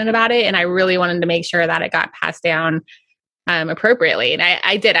passionate about it. And I really wanted to make sure that it got passed down appropriately. And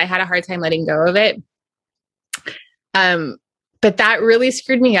I did. I had a hard time letting go of it. But that really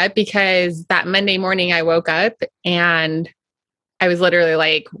screwed me up, because that Monday morning I woke up and I was literally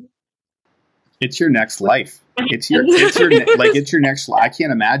like, it's your next life. It's your next life. I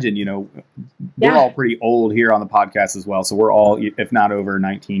can't imagine, we're all pretty old here on the podcast as well. So we're all, if not over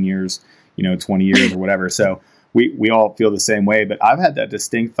 19 years, 20 years or whatever. So we all feel the same way, but I've had that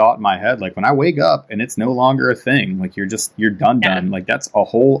distinct thought in my head. Like when I wake up and it's no longer a thing, like you're done. Like that's a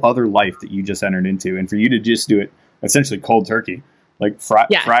whole other life that you just entered into. And for you to just do it essentially cold turkey, like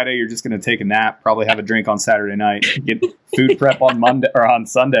Friday, you're just going to take a nap, probably have a drink on Saturday night, get food prep on Monday or on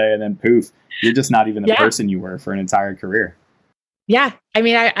Sunday. And then poof, you're just not even the person you were for an entire career. Yeah. I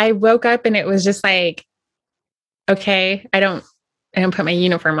mean, I woke up and it was just like, okay, I don't put my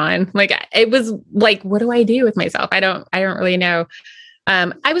uniform on. Like, it was like, what do I do with myself? I don't really know.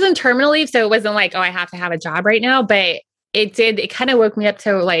 I was on terminal leave, so it wasn't like, oh, I have to have a job right now, but it kind of woke me up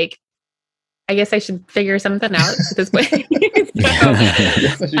to like, I guess I should figure something out at this point. I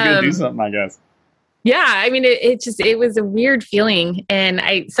should go do something, I guess. Yeah. I mean, it was a weird feeling. And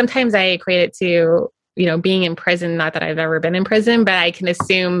sometimes I equate it to, being in prison. Not that I've ever been in prison, but I can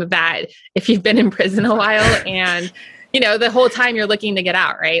assume that if you've been in prison a while and, the whole time you're looking to get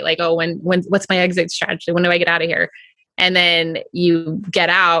out, right? Like, oh, what's my exit strategy? When do I get out of here? And then you get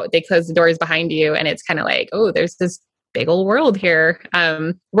out, they close the doors behind you. And it's kind of like, oh, there's this big old world here,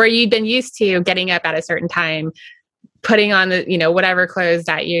 where you've been used to getting up at a certain time, putting on the, whatever clothes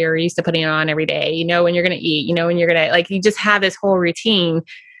that you're used to putting on every day, when you're going to eat, when you're going to, like, you just have this whole routine.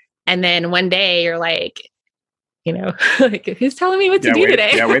 And then one day you're like, like, who's telling me what to do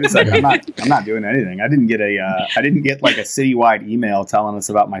today? Yeah, wait a second. I'm not doing anything. I didn't get like a citywide email telling us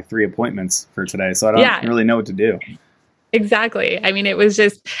about my 3 appointments for today. So I don't really know what to do. Exactly. I mean, it was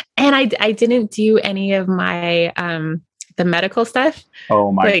just, and I didn't do any of my, the medical stuff.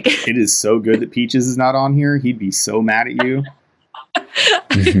 Oh my, it is so good that Peaches is not on here. He'd be so mad at you. I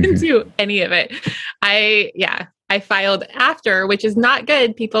didn't do any of it. I filed after, which is not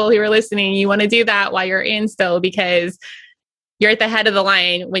good. People who are listening, you want to do that while you're in still, because you're at the head of the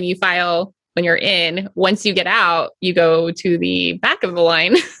line when you file, when you're in. Once you get out, you go to the back of the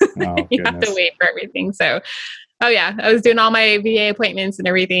line. Oh, you have to wait for everything. So, I was doing all my VA appointments and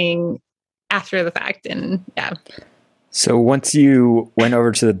everything after the fact. And yeah. So once you went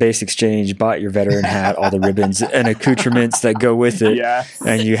over to the base exchange, bought your veteran hat, all the ribbons and accoutrements that go with it,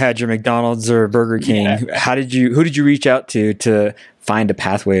 and you had your McDonald's or Burger King, who did you reach out to find a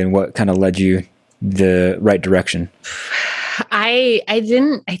pathway, and what kind of led you the right direction? I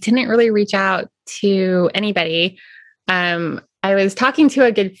didn't really reach out to anybody. I was talking to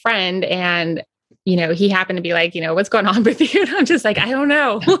a good friend, and he happened to be like, what's going on with you? And I'm just like, I don't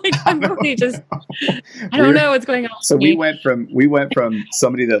know. Like, I don't know what's going on. So we went from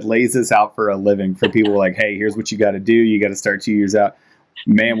somebody that lays this out for a living for people like, hey, here's what you got to do. You got to start 2 years out.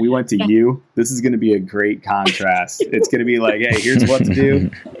 Man, we went to you. This is going to be a great contrast. It's going to be like, hey, here's what to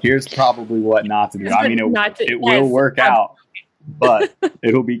do. Here's probably what not to do. I mean, it will work out, but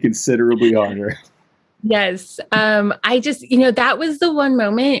it'll be considerably harder. Yes. I just, that was the one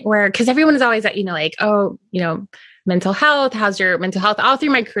moment where, cause everyone is always at, like, oh, mental health, how's your mental health all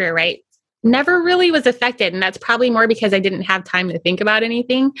through my career, right? Never really was affected. And that's probably more because I didn't have time to think about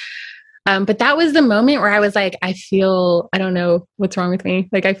anything. But that was the moment where I was like, I don't know what's wrong with me.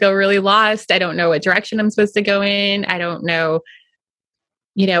 Like, I feel really lost. I don't know what direction I'm supposed to go in. I don't know,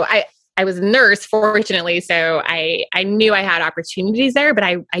 I was a nurse, fortunately, so I knew I had opportunities there, but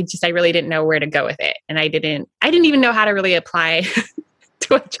I really didn't know where to go with it, and I didn't even know how to really apply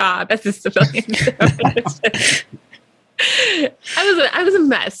to a job as a civilian. So I was a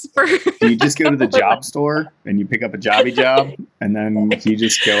mess. You just go to the job store and you pick up a jobby job, and then you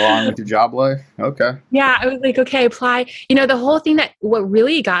just go on with your job life. Okay. Yeah, I was like, okay, apply. The whole thing what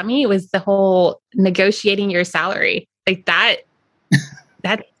really got me was the whole negotiating your salary, like that.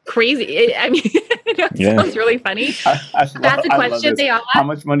 That's crazy. It sounds really funny. That's a question they all ask. How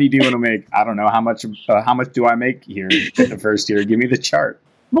much money do you want to make? I don't know. How much do I make here in the first year? Give me the chart.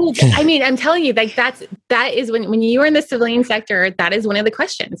 Well, I mean, I'm telling you, like that is when you are in the civilian sector, that is one of the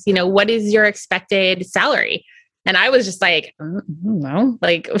questions. What is your expected salary? And I was just like, no,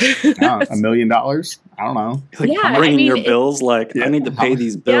 like $1 million. I don't know. Like bringing your bills. Like I need to pay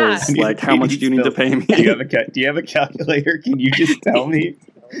these bills. Yeah. Like how much do you need to pay me? Do you have a calculator? Can you just tell me?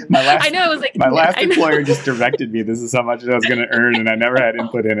 I know. It was like my last employer just directed me. This is how much I was going to earn, and I never had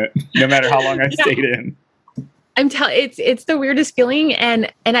input in it, no matter how long I stayed in. I'm telling it's the weirdest feeling. And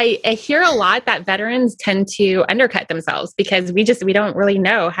I hear a lot that veterans tend to undercut themselves because we don't really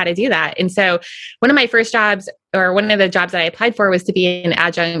know how to do that. And so one of my first jobs, or one of the jobs that I applied for, was to be an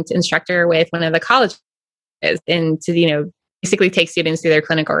adjunct instructor with one of the colleges and to, basically take students through their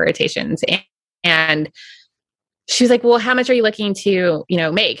clinical rotations. And she was like, well, how much are you looking to,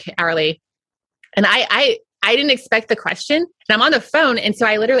 make hourly? And I didn't expect the question, and I'm on the phone. And so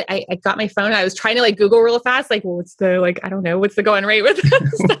I literally, I got my phone. I was trying to Google real fast. Well, what's the, I don't know, what's the going rate with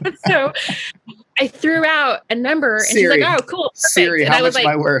this? So I threw out a number and Siri, she's like, oh, cool. Perfect. Siri, how much am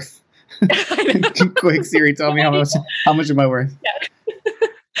I worth? Quick, Siri, tell me how much am I worth? Yeah.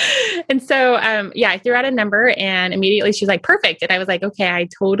 And so, I threw out a number and immediately she's like, perfect. And I was like, okay, I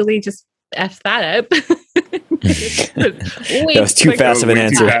totally just F that up. That was too fast of an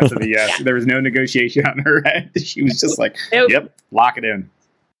answer. Yes. Yeah. There was no negotiation on her end. She was just like, yep, lock it in.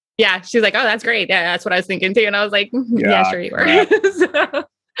 Yeah. She's like, oh, that's great. Yeah, that's what I was thinking too. And I was like, yeah sure you are.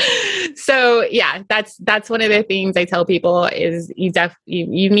 So that's one of the things I tell people is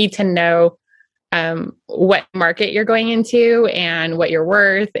you need to know what market you're going into and what you're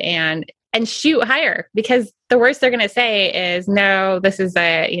worth, and shoot higher, because the worst they're going to say is, no, this is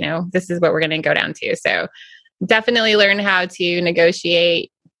this is what we're going to go down to. So definitely learn how to negotiate,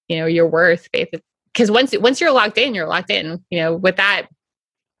 your worth, because once you're locked in, you're locked in. With that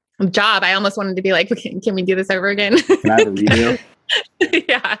job, I almost wanted to be like, can we do this over again? Can I have a redo?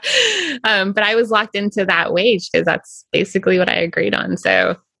 Yeah. But I was locked into that wage because that's basically what I agreed on.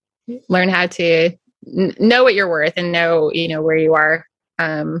 So learn how to know what you're worth and know, where you are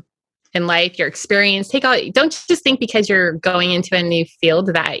in life, your experience. Don't just think because you're going into a new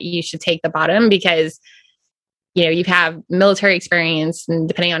field that you should take the bottom, because you have military experience, and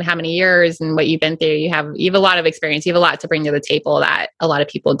depending on how many years and what you've been through, you have a lot of experience. You have a lot to bring to the table that a lot of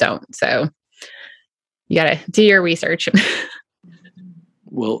people don't. So you got to do your research.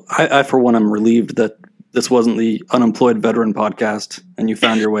 Well, I for one, am relieved that this wasn't the Unemployed Veteran podcast and you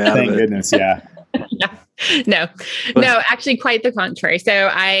found your way out of it. Thank goodness, yeah. No, actually quite the contrary. So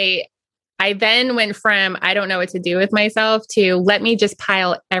I then went from, I don't know what to do with myself, to let me just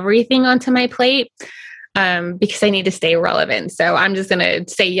pile everything onto my plate because I need to stay relevant. So I'm just going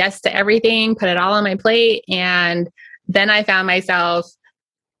to say yes to everything, put it all on my plate. And then I found myself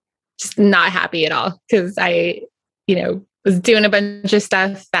just not happy at all because I, was doing a bunch of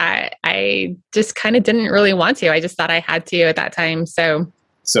stuff that I just kind of didn't really want to. I just thought I had to at that time. So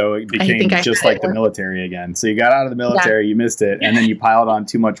it became just like the military again. So you got out of the military, you missed it, and then you piled on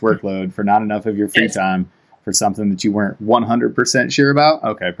too much workload for not enough of your free time for something that you weren't 100% sure about.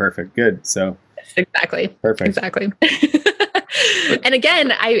 Okay, perfect. Good. So exactly. Perfect. Exactly. And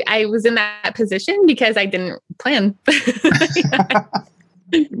again, I was in that position because I didn't plan.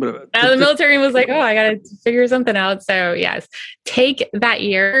 The military was like, oh, I got to figure something out. So yes, take that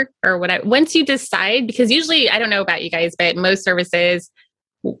year or whatever. Once you decide, because usually, I don't know about you guys, but most services,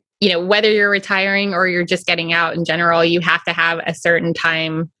 whether you're retiring or you're just getting out in general, you have to have a certain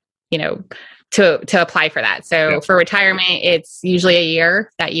time, to apply for that. So for retirement, it's usually a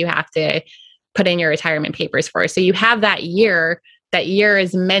year that you have to put in your retirement papers for. So you have that year. That year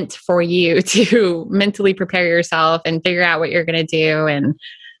is meant for you to mentally prepare yourself and figure out what you're going to do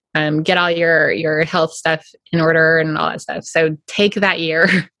and get all your health stuff in order and all that stuff. So take that year.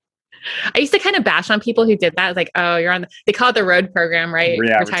 I used to kind of bash on people who did that. It's like, oh, you're on they call it the road program, right?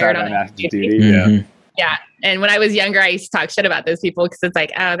 Yeah, retired on active duty. Mm-hmm. Yeah. And when I was younger, I used to talk shit about those people because it's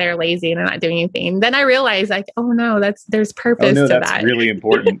like, oh, they're lazy and they're not doing anything. Then I realized like, oh no, there's purpose to that. That's really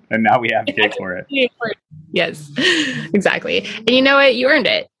important. And now we advocate for it. Yes, exactly. And you know what? You earned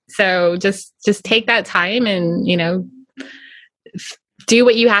it. So just take that time and, do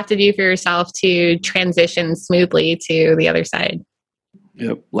what you have to do for yourself to transition smoothly to the other side.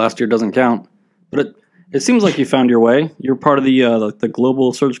 Yep. Last year doesn't count, but it seems like you found your way. You're part of the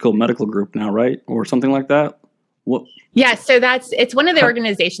Global Surgical Medical Group now, right? Or something like that? What? Yeah, so it's one of the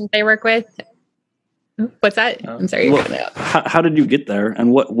organizations I work with. What's that? I'm sorry. How did you get there?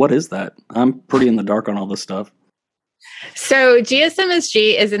 And what is that? I'm pretty in the dark on all this stuff. So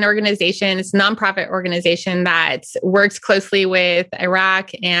GSMSG is an organization, it's a nonprofit organization that works closely with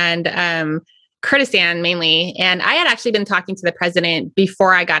Iraq and Kurdistan mainly. And I had actually been talking to the president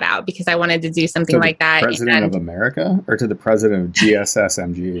before I got out because I wanted to do something like that. President of America or to the president of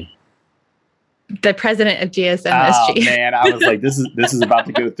GSSMG? The president of GSMSG. Oh man, I was like, this is about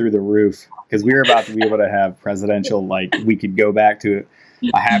to go through the roof because we were about to be able to have presidential, like we could go back to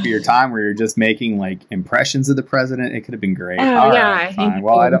a happier time where you're just making like impressions of the president. It could have been great. Oh, All yeah. right, fine.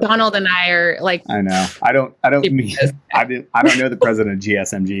 Well, Donald and I are like, I know. I don't know the president of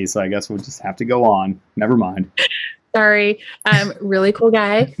GSMG, so I guess we'll just have to go on. Never mind. Sorry. Really cool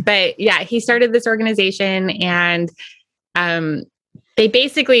guy. But yeah, he started this organization and they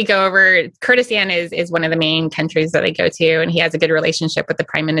basically go over, Kurdistan is one of the main countries that they go to, and he has a good relationship with the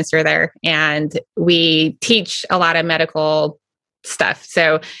prime minister there. And we teach a lot of medical stuff.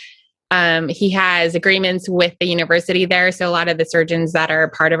 So he has agreements with the university there. So a lot of the surgeons that are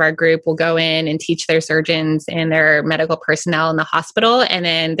part of our group will go in and teach their surgeons and their medical personnel in the hospital. And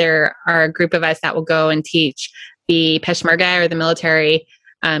then there are a group of us that will go and teach the Peshmerga or the military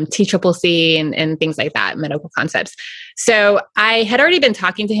TCCC and things like that, medical concepts. So I had already been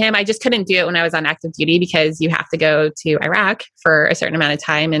talking to him. I just couldn't do it when I was on active duty because you have to go to Iraq for a certain amount of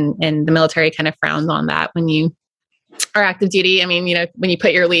time. And the military kind of frowns on that when you are active duty. I mean, when you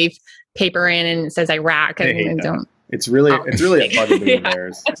put your leave paper in and it says Iraq, and don't. It's really a fun to do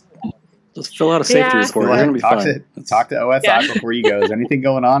theirs. Just fill out a safety report. You're gonna be fine. Talk to OSI before you go. Is anything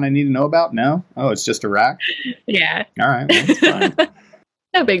going on I need to know about? No? Oh, it's just Iraq? Yeah. All right. Well, it's fine.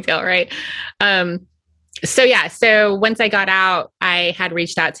 No big deal, right? So once I got out, I had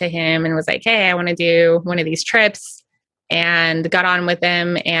reached out to him and was like, hey, I want to do one of these trips, and got on with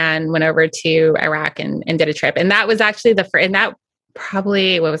him and went over to Iraq and did a trip. And that was actually and that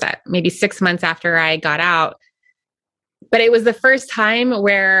probably, what was that? Maybe 6 months after I got out. But it was the first time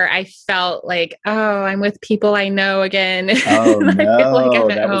where I felt like, oh, I'm with people I know again. Oh, no. I feel like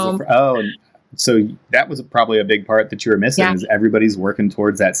I'm at home. So that was probably a big part that you were missing is everybody's working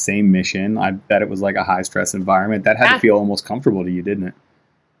towards that same mission. I bet it was like a high stress environment. That had to feel almost comfortable to you, didn't it?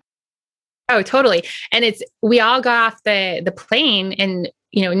 Oh, totally. And we all got off the plane and,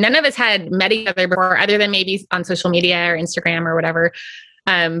 none of us had met each other before other than maybe on social media or Instagram or whatever.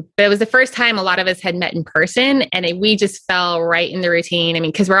 But it was the first time a lot of us had met in person, and we just fell right in the routine. I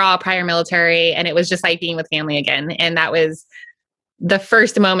mean, because we're all prior military, and it was just like being with family again. And that was the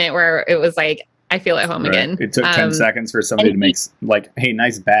first moment where it was like, I feel at home again. It took 10 seconds for somebody to make like, hey,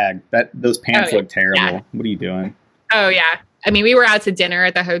 nice bag. Those pants look terrible. Yeah. What are you doing? Oh yeah. I mean, we were out to dinner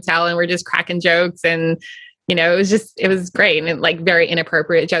at the hotel and we're just cracking jokes, and it was great, and like very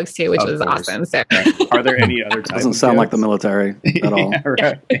inappropriate jokes too, which was awesome. So are there any other types? Doesn't sound like the military at all.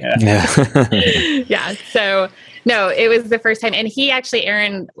 Yeah. So no, it was the first time. And he actually,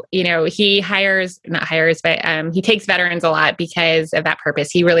 Aaron, he he takes veterans a lot because of that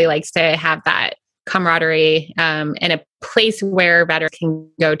purpose. He really likes to have that camaraderie and a place where veterans can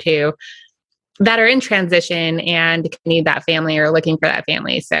go to that are in transition and need that family or looking for that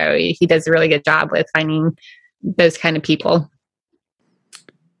family. So he does a really good job with finding those kind of people.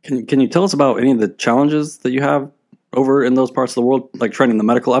 Can you tell us about any of the challenges that you have over in those parts of the world, like training the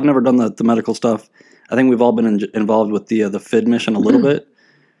medical? I've never done the medical stuff. I think we've all been involved with the FID mission a little bit,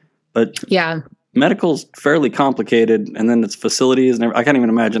 but yeah, medical's fairly complicated, and then it's facilities, and I can't even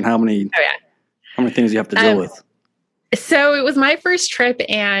imagine how many things you have to deal with. So it was my first trip,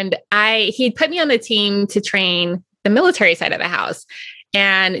 and he'd put me on the team to train the military side of the house.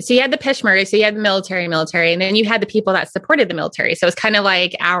 And so you had the Peshmerga, so you had the military, and then you had the people that supported the military. So it's kind of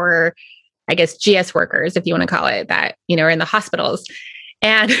like our, I guess, GS workers, if you want to call it that, are in the hospitals.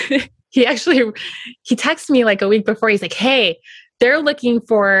 And he texted me like a week before. He's like, hey, they're looking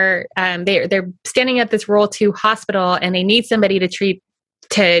for, they're standing up this Role 2 hospital, and they need somebody to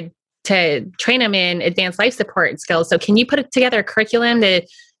train them in advanced life support skills. So can you put together a curriculum to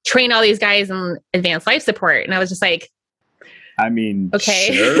train all these guys in advanced life support? And I was just like, I mean, okay.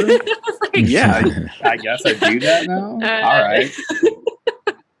 Sure. Yeah, I guess I do that now. All right.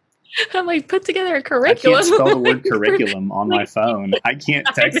 I'm like, put together a curriculum. I can't spell the word curriculum on my phone. I can't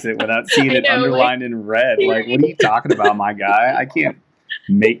text it without seeing it underlined in red. Like, what are you talking about, my guy? I can't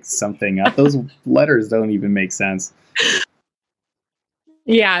make something up. Those letters don't even make sense.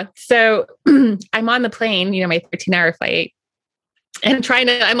 Yeah. So I'm on the plane, my 13-hour flight, and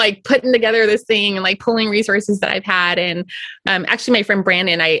I'm like putting together this thing and like pulling resources that I've had. And actually my friend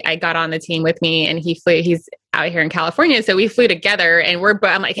Brandon, I got on the team with me, and he's out here in California. So we flew together, and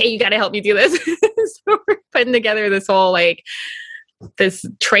I'm like, hey, you got to help me do this. So we're putting together this whole, like, this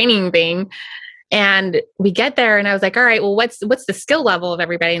training thing. And we get there, and I was like, all right, well, what's the skill level of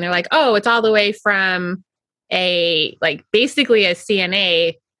everybody? And they're like, oh, it's all the way from basically a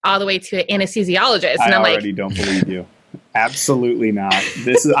CNA all the way to an anesthesiologist. And I'm already don't believe you. Absolutely not.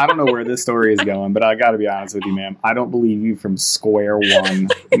 I don't know where this story is going, but I got to be honest with you, ma'am. I don't believe you from square one.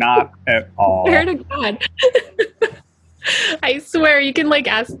 Not at all. Swear to God. I swear, you can like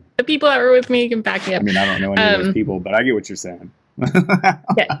ask the people that were with me, you can back me up. I mean, I don't know any of those people, but I get what you're saying.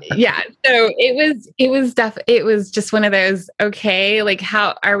 yeah. So it was just one of those, okay, like,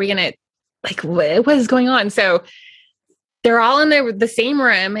 how are we going to, like, what is going on? So they're all in the same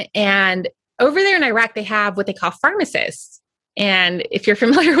room, and over there in Iraq, they have what they call pharmacists. And if you're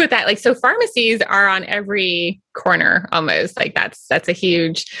familiar with that, like, so pharmacies are on every corner almost. Like that's a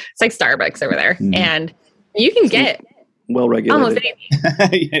huge, it's like Starbucks over there. Mm. And you can get well regulated. Almost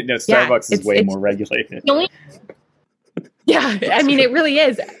anything. Yeah, no, Starbucks is way more regulated. Yeah, I mean, it really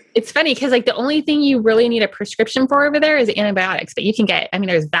is. It's funny because like the only thing you really need a prescription for over there is antibiotics, but you can get, I mean,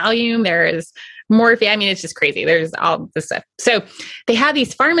 there's Valium, there's morphine. I mean, it's just crazy. There's all this stuff. So they have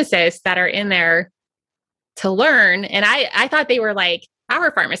these pharmacists that are in there to learn. And I thought they were like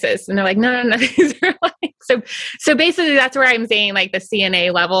our pharmacists, and they're like, no. These are like, so basically that's where I'm saying like the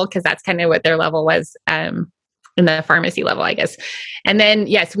CNA level, because that's kind of what their level was in the pharmacy level, I guess. And then,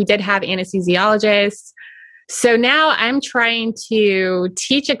 yes, we did have anesthesiologists. So now I'm trying to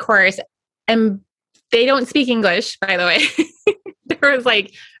teach a course, and they don't speak English, by the way. There was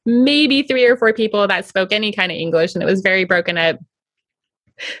like maybe 3 or 4 people that spoke any kind of English, and it was very broken up.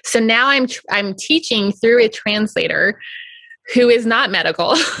 So now I'm teaching through a translator who is not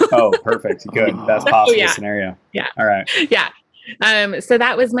medical. Oh, perfect. Good. Best possible scenario. Yeah. All right. Yeah. So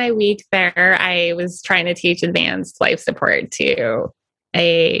that was my week there. I was trying to teach advanced life support to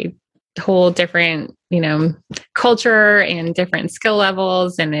a whole different, culture and different skill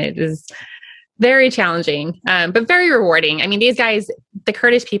levels. And it is very challenging, but very rewarding. I mean, these guys, the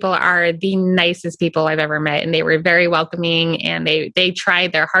Kurdish people, are the nicest people I've ever met. And they were very welcoming, and they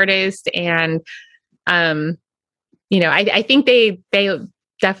tried their hardest. And, I think they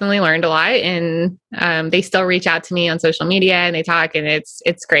definitely learned a lot, and they still reach out to me on social media, and they talk, and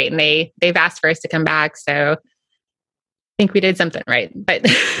it's great. And they've asked for us to come back. So I think we did something right, but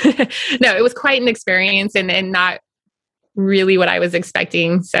no, it was quite an experience, and not really what I was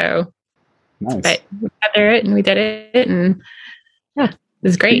expecting. So, nice. But we got through it, and we did it, and yeah, it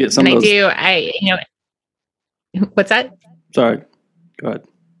was great. And what's that? Sorry, go ahead.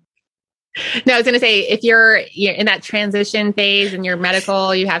 No, I was going to say, if you're in that transition phase and you're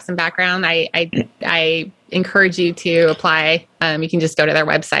medical, you have some background, I encourage you to apply. You can just go to their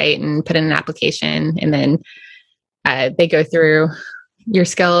website and put in an application, and then they go through your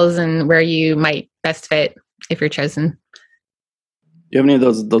skills and where you might best fit if you're chosen. Do you have any of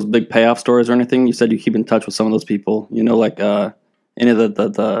those big payoff stories or anything? You said you keep in touch with some of those people, like any of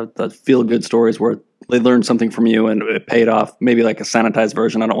the feel good stories where they learned something from you and it paid off, maybe like a sanitized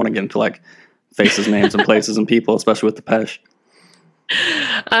version. I don't want to get into like faces, names, and places and people, especially with the Pesh.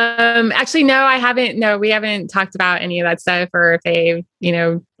 Actually, no, I haven't. No, we haven't talked about any of that stuff, or if they've,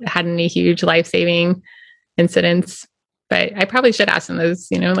 had any huge life-saving incidents. But I probably should ask them those,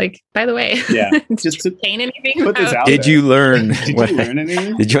 like, by the way, yeah, just to gain anything. Put this out Did there. You learn? Did you learn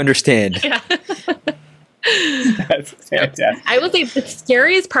anything? Did you understand? Yeah. That's fantastic. I will say the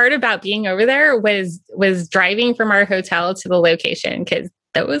scariest part about being over there was driving from our hotel to the location, because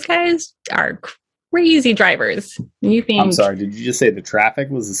those guys are crazy drivers. I'm sorry, did you just say the traffic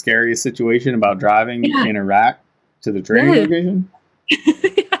was the scariest situation about driving in Iraq to the training location?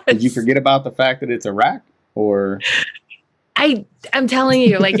 Yes. Did you forget about the fact that it's Iraq? Or I'm telling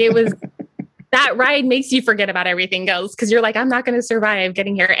you, like, it was that ride makes you forget about everything else, because you're like, I'm not going to survive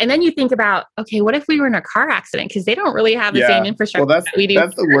getting here. And then you think about, okay, what if we were in a car accident? Because they don't really have the same infrastructure that we do.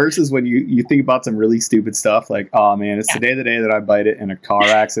 That's the worst, is when you think about some really stupid stuff like, oh man, it's today the day that I bite it in a car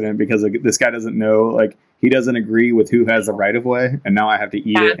accident because this guy doesn't know, like, he doesn't agree with who has the right of way, and now I have to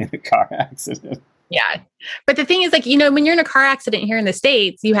eat it in a car accident. Yeah. But the thing is, like, when you're in a car accident here in the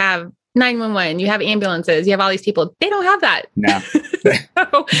States, you have 911, you have ambulances, you have all these people. They don't have that. No.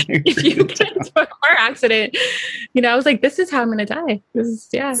 So if you get into a car accident, I was like, this is how I'm going to die. This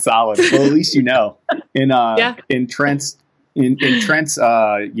is, solid. Well, at least in Trent's, the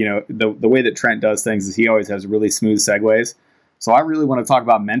way that Trent does things is he always has really smooth segues. So I really want to talk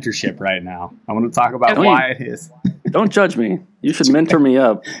about mentorship right now. I want to talk about why it is. Don't judge me. You should mentor me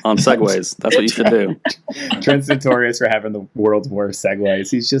up on segues. That's what you should do. Trent's notorious for having the world's worst segues.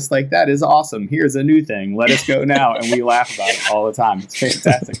 He's just like, that is awesome. Here's a new thing. Let us go now. And we laugh about it all the time. It's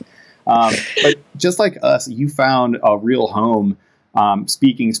fantastic. But just like us, you found a real home,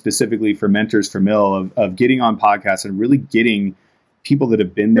 speaking specifically for Mentors for Mill, of getting on podcasts and really getting people that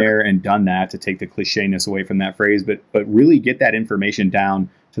have been there and done that, to take the clichéness away from that phrase, but really get that information down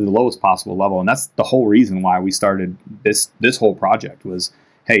to the lowest possible level. And that's the whole reason why we started this whole project was,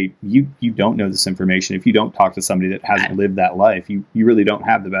 hey, you don't know this information. If you don't talk to somebody that hasn't lived that life, you really don't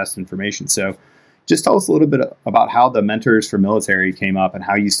have the best information. So just tell us a little bit about how the Mentors for Military came up and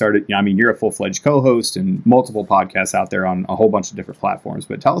how you started. I mean, you're a full-fledged co-host and multiple podcasts out there on a whole bunch of different platforms,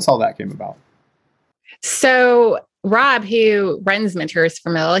 but tell us how that came about. So Rob, who runs Mentors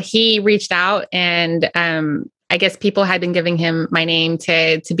for Mil, he reached out, and I guess people had been giving him my name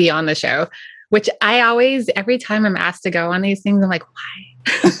to be on the show, which I always, every time I'm asked to go on these things, I'm like, why?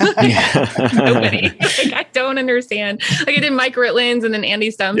 Nobody. Like, I don't understand. Like, I did Mike Ritland's and then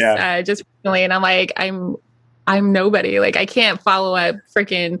Andy Stumps just recently, and I'm like, I'm nobody. Like, I can't follow up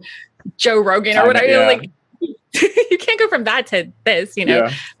freaking Joe Rogan or whatever. Yeah. Like, you can't go from that to this,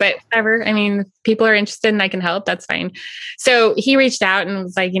 but whatever. I mean, people are interested and I can help. That's fine. So he reached out and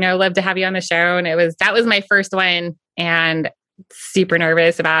was like, love to have you on the show. And that was my first one, and super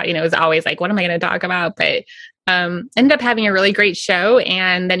nervous about, it was always like, what am I going to talk about? But ended up having a really great show.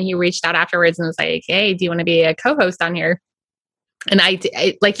 And then he reached out afterwards and was like, hey, do you want to be a co-host on here? And I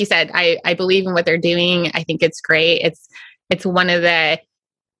like you said, I believe in what they're doing. I think it's great. It's one of the,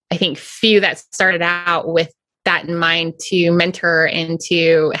 I think, few that started out with that in mind, to mentor and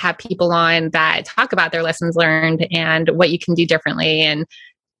to have people on that talk about their lessons learned and what you can do differently. And,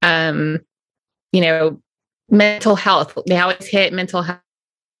 mental health, they always hit mental health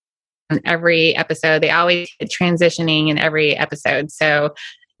in every episode. They always hit transitioning in every episode. So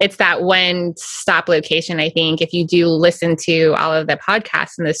it's that one stop location. I think if you do listen to all of the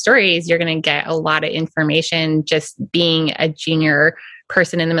podcasts and the stories, you're going to get a lot of information just being a junior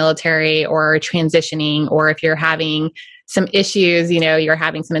person in the military or transitioning, or if you're having some issues, you're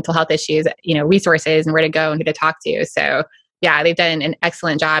having some mental health issues, resources and where to go and who to talk to. So yeah, they've done an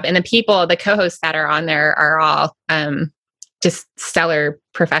excellent job. And the co-hosts that are on there are all just stellar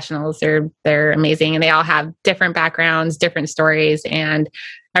professionals. They're amazing, and they all have different backgrounds, different stories, and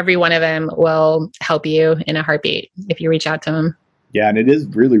every one of them will help you in a heartbeat if you reach out to them. Yeah, and it is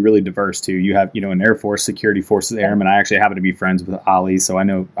really, really diverse too. You have, an Air Force Security Forces Airman. I actually happen to be friends with Ali, so I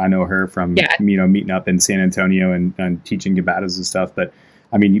know her from meeting up in San Antonio and teaching combatants and stuff. But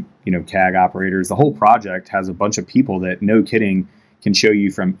I mean, CAG operators. The whole project has a bunch of people that, no kidding, can show you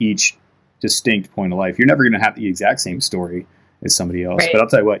from each distinct point of life. You're never going to have the exact same story as somebody else, but I'll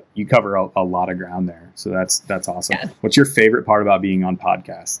tell you what, you cover a lot of ground there. So that's awesome. Yeah. What's your favorite part about being on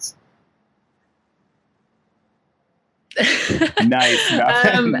podcasts? Nice.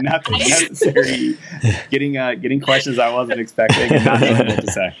 Nothing necessary. Getting questions I wasn't expecting and not knowing what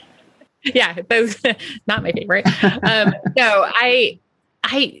to say. Yeah, that's not my favorite. No,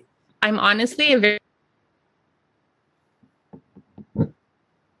 I'm honestly a very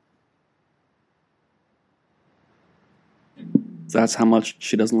That's how much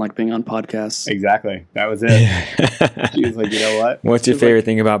she doesn't like being on podcasts. Exactly. That was it. She was like, you know what? What's your favorite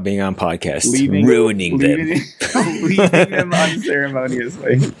thing about being on podcasts? Ruining them. Leaving them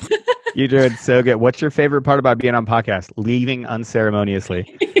unceremoniously. You're doing so good. What's your favorite part about being on podcasts? Leaving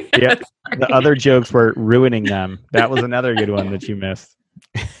unceremoniously. Yeah. The other jokes were ruining them. That was another good one that you missed.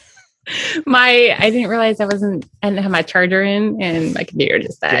 I didn't realize I didn't have my charger in, and my computer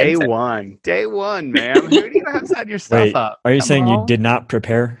just died. Day one, ma'am. Who do you have had your stuff up? Are you saying you did not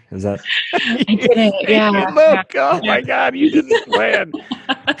prepare? Is that? I didn't. Yeah. Look, oh my God, you didn't plan.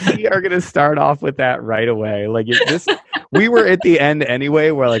 We are going to start off with that right away. Like we were at the end anyway,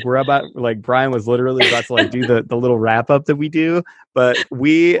 where Brian was literally about to do the little wrap up that we do, but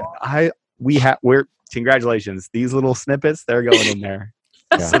we're congratulations. These little snippets, they're going in there.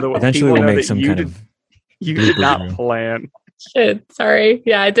 Yeah. So eventually we'll make some kind of. You did not plan. Shit, sorry.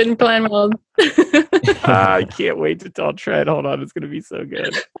 Yeah, I didn't plan well. I can't wait to tell Tread. Hold on, it's going to be so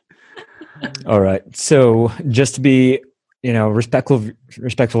good. All right. So just to be, respectful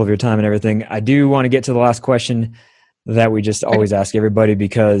of your time and everything, I do want to get to the last question that we just always ask everybody,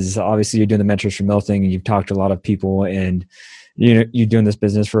 because obviously you're doing the Mentors for Mil thing and you've talked to a lot of people, and you're doing this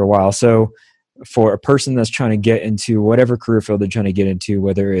business for a while. So for a person that's trying to get into whatever career field they're trying to get into,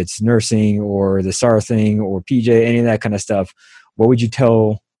 whether it's nursing or the SAR thing or PJ, any of that kind of stuff, what would you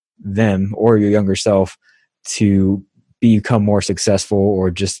tell them or your younger self to become more successful,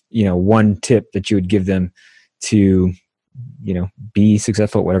 or just, one tip that you would give them to, be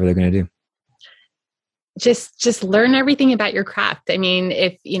successful at whatever they're going to do? Just learn everything about your craft. I mean,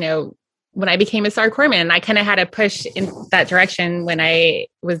 if, when I became a SAR corpsman, I kind of had to push in that direction when I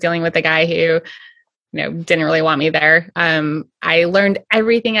was dealing with a guy who didn't really want me there. I learned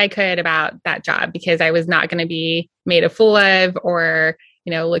everything I could about that job because I was not going to be made a fool of or,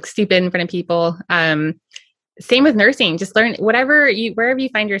 look stupid in front of people. Same with nursing, just learn wherever you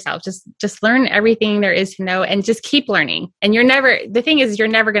find yourself, just learn everything there is to know and just keep learning. And the thing is, you're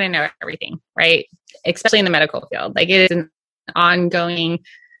never going to know everything, right? Especially in the medical field. Like it is an ongoing,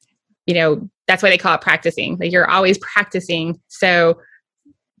 that's why they call it practicing. Like you're always practicing. So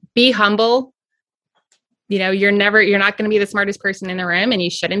be humble. You're not going to be the smartest person in the room, and you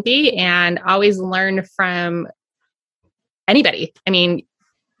shouldn't be, and always learn from anybody. I mean,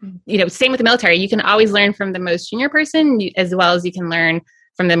 same with the military. You can always learn from the most junior person as well as you can learn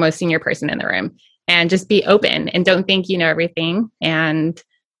from the most senior person in the room, and just be open and don't think you know everything. And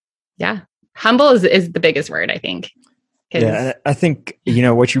humble is the biggest word, I think. Yeah, I think,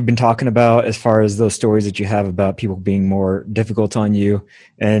 what you've been talking about as far as those stories that you have about people being more difficult on you.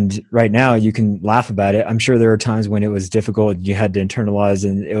 And right now you can laugh about it. I'm sure there are times when it was difficult, you had to internalize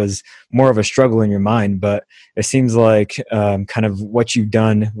and it was more of a struggle in your mind. But it seems like kind of what you've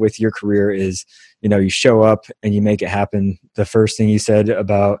done with your career is, you show up and you make it happen. The first thing you said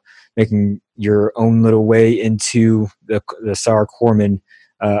about making your own little way into the SAR Corpsman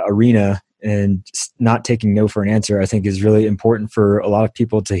arena and not taking no for an answer, I think is really important for a lot of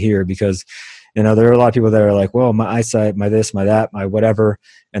people to hear, because, there are a lot of people that are like, well, my eyesight, my this, my that, my whatever.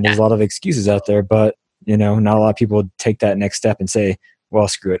 And there's a lot of excuses out there, but, not a lot of people take that next step and say, well,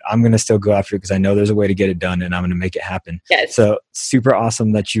 screw it. I'm going to still go after it because I know there's a way to get it done and I'm going to make it happen. Yes. So super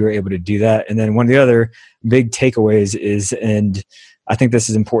awesome that you were able to do that. And then one of the other big takeaways is, and I think this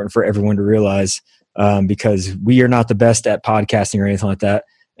is important for everyone to realize, because we are not the best at podcasting or anything like that.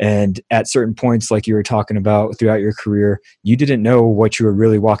 And at certain points, like you were talking about throughout your career, you didn't know what you were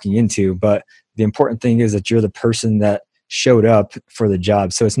really walking into. But the important thing is that you're the person that showed up for the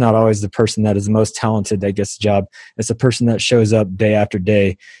job. So it's not always the person that is the most talented that gets the job. It's the person that shows up day after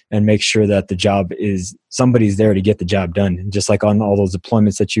day and makes sure that the job is, somebody's there to get the job done. And just like on all those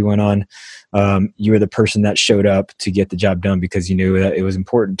deployments that you went on, you were the person that showed up to get the job done because you knew that it was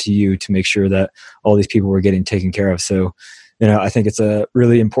important to you to make sure that all these people were getting taken care of. So I think it's a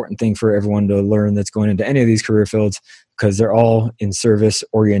really important thing for everyone to learn that's going into any of these career fields, because they're all in service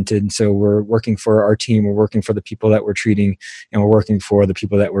oriented. So we're working for our team, we're working for the people that we're treating, and we're working for the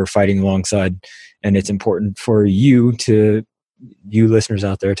people that we're fighting alongside. And it's important for you listeners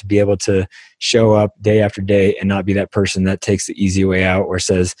out there, to be able to show up day after day and not be that person that takes the easy way out or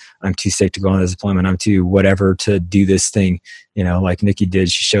says, I'm too sick to go on this deployment, I'm too whatever to do this thing. Like Nikki did,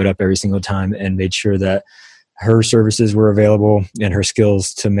 she showed up every single time and made sure that her services were available and her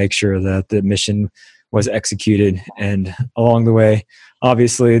skills to make sure that the mission was executed. And along the way,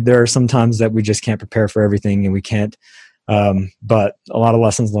 obviously, there are some times that we just can't prepare for everything and we can't. But a lot of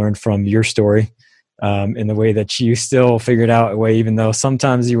lessons learned from your story in the way that you still figured out a way, even though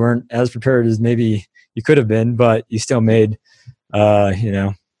sometimes you weren't as prepared as maybe you could have been, but you still made,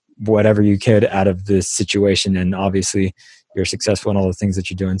 whatever you could out of this situation. And obviously, you're successful in all the things that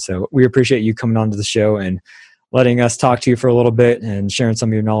you're doing. So we appreciate you coming onto the show and letting us talk to you for a little bit and sharing some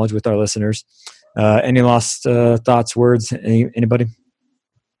of your knowledge with our listeners. Any last thoughts, words, anybody?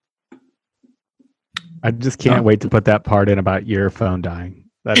 I just can't wait to put that part in about your phone dying.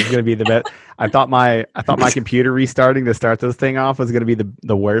 That is going to be the best. I thought my computer restarting to start this thing off was going to be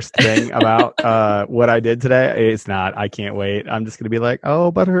the worst thing about what I did today. It's not. I can't wait. I'm just going to be like,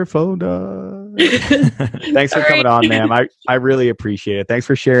 oh, but her phone died. Thanks for coming on, ma'am. I really appreciate it. Thanks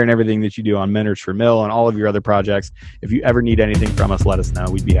for sharing everything that you do on Mentors for Mill and all of your other projects. If you ever need anything from us, let us know.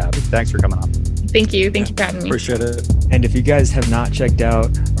 We'd be happy. Thanks for coming on. Thank you. Thank you for having me. Appreciate it. And if you guys have not checked out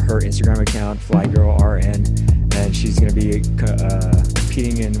her Instagram account, FlyGirlRN, and she's going to be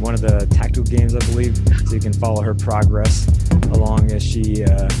competing in one of the tactical games, I believe, so you can follow her progress along as she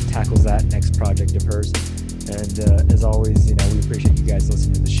tackles that next project of hers. And as always, we appreciate you guys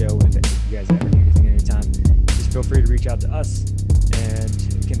listening to the show. If you guys ever need anything anytime, just feel free to reach out to us.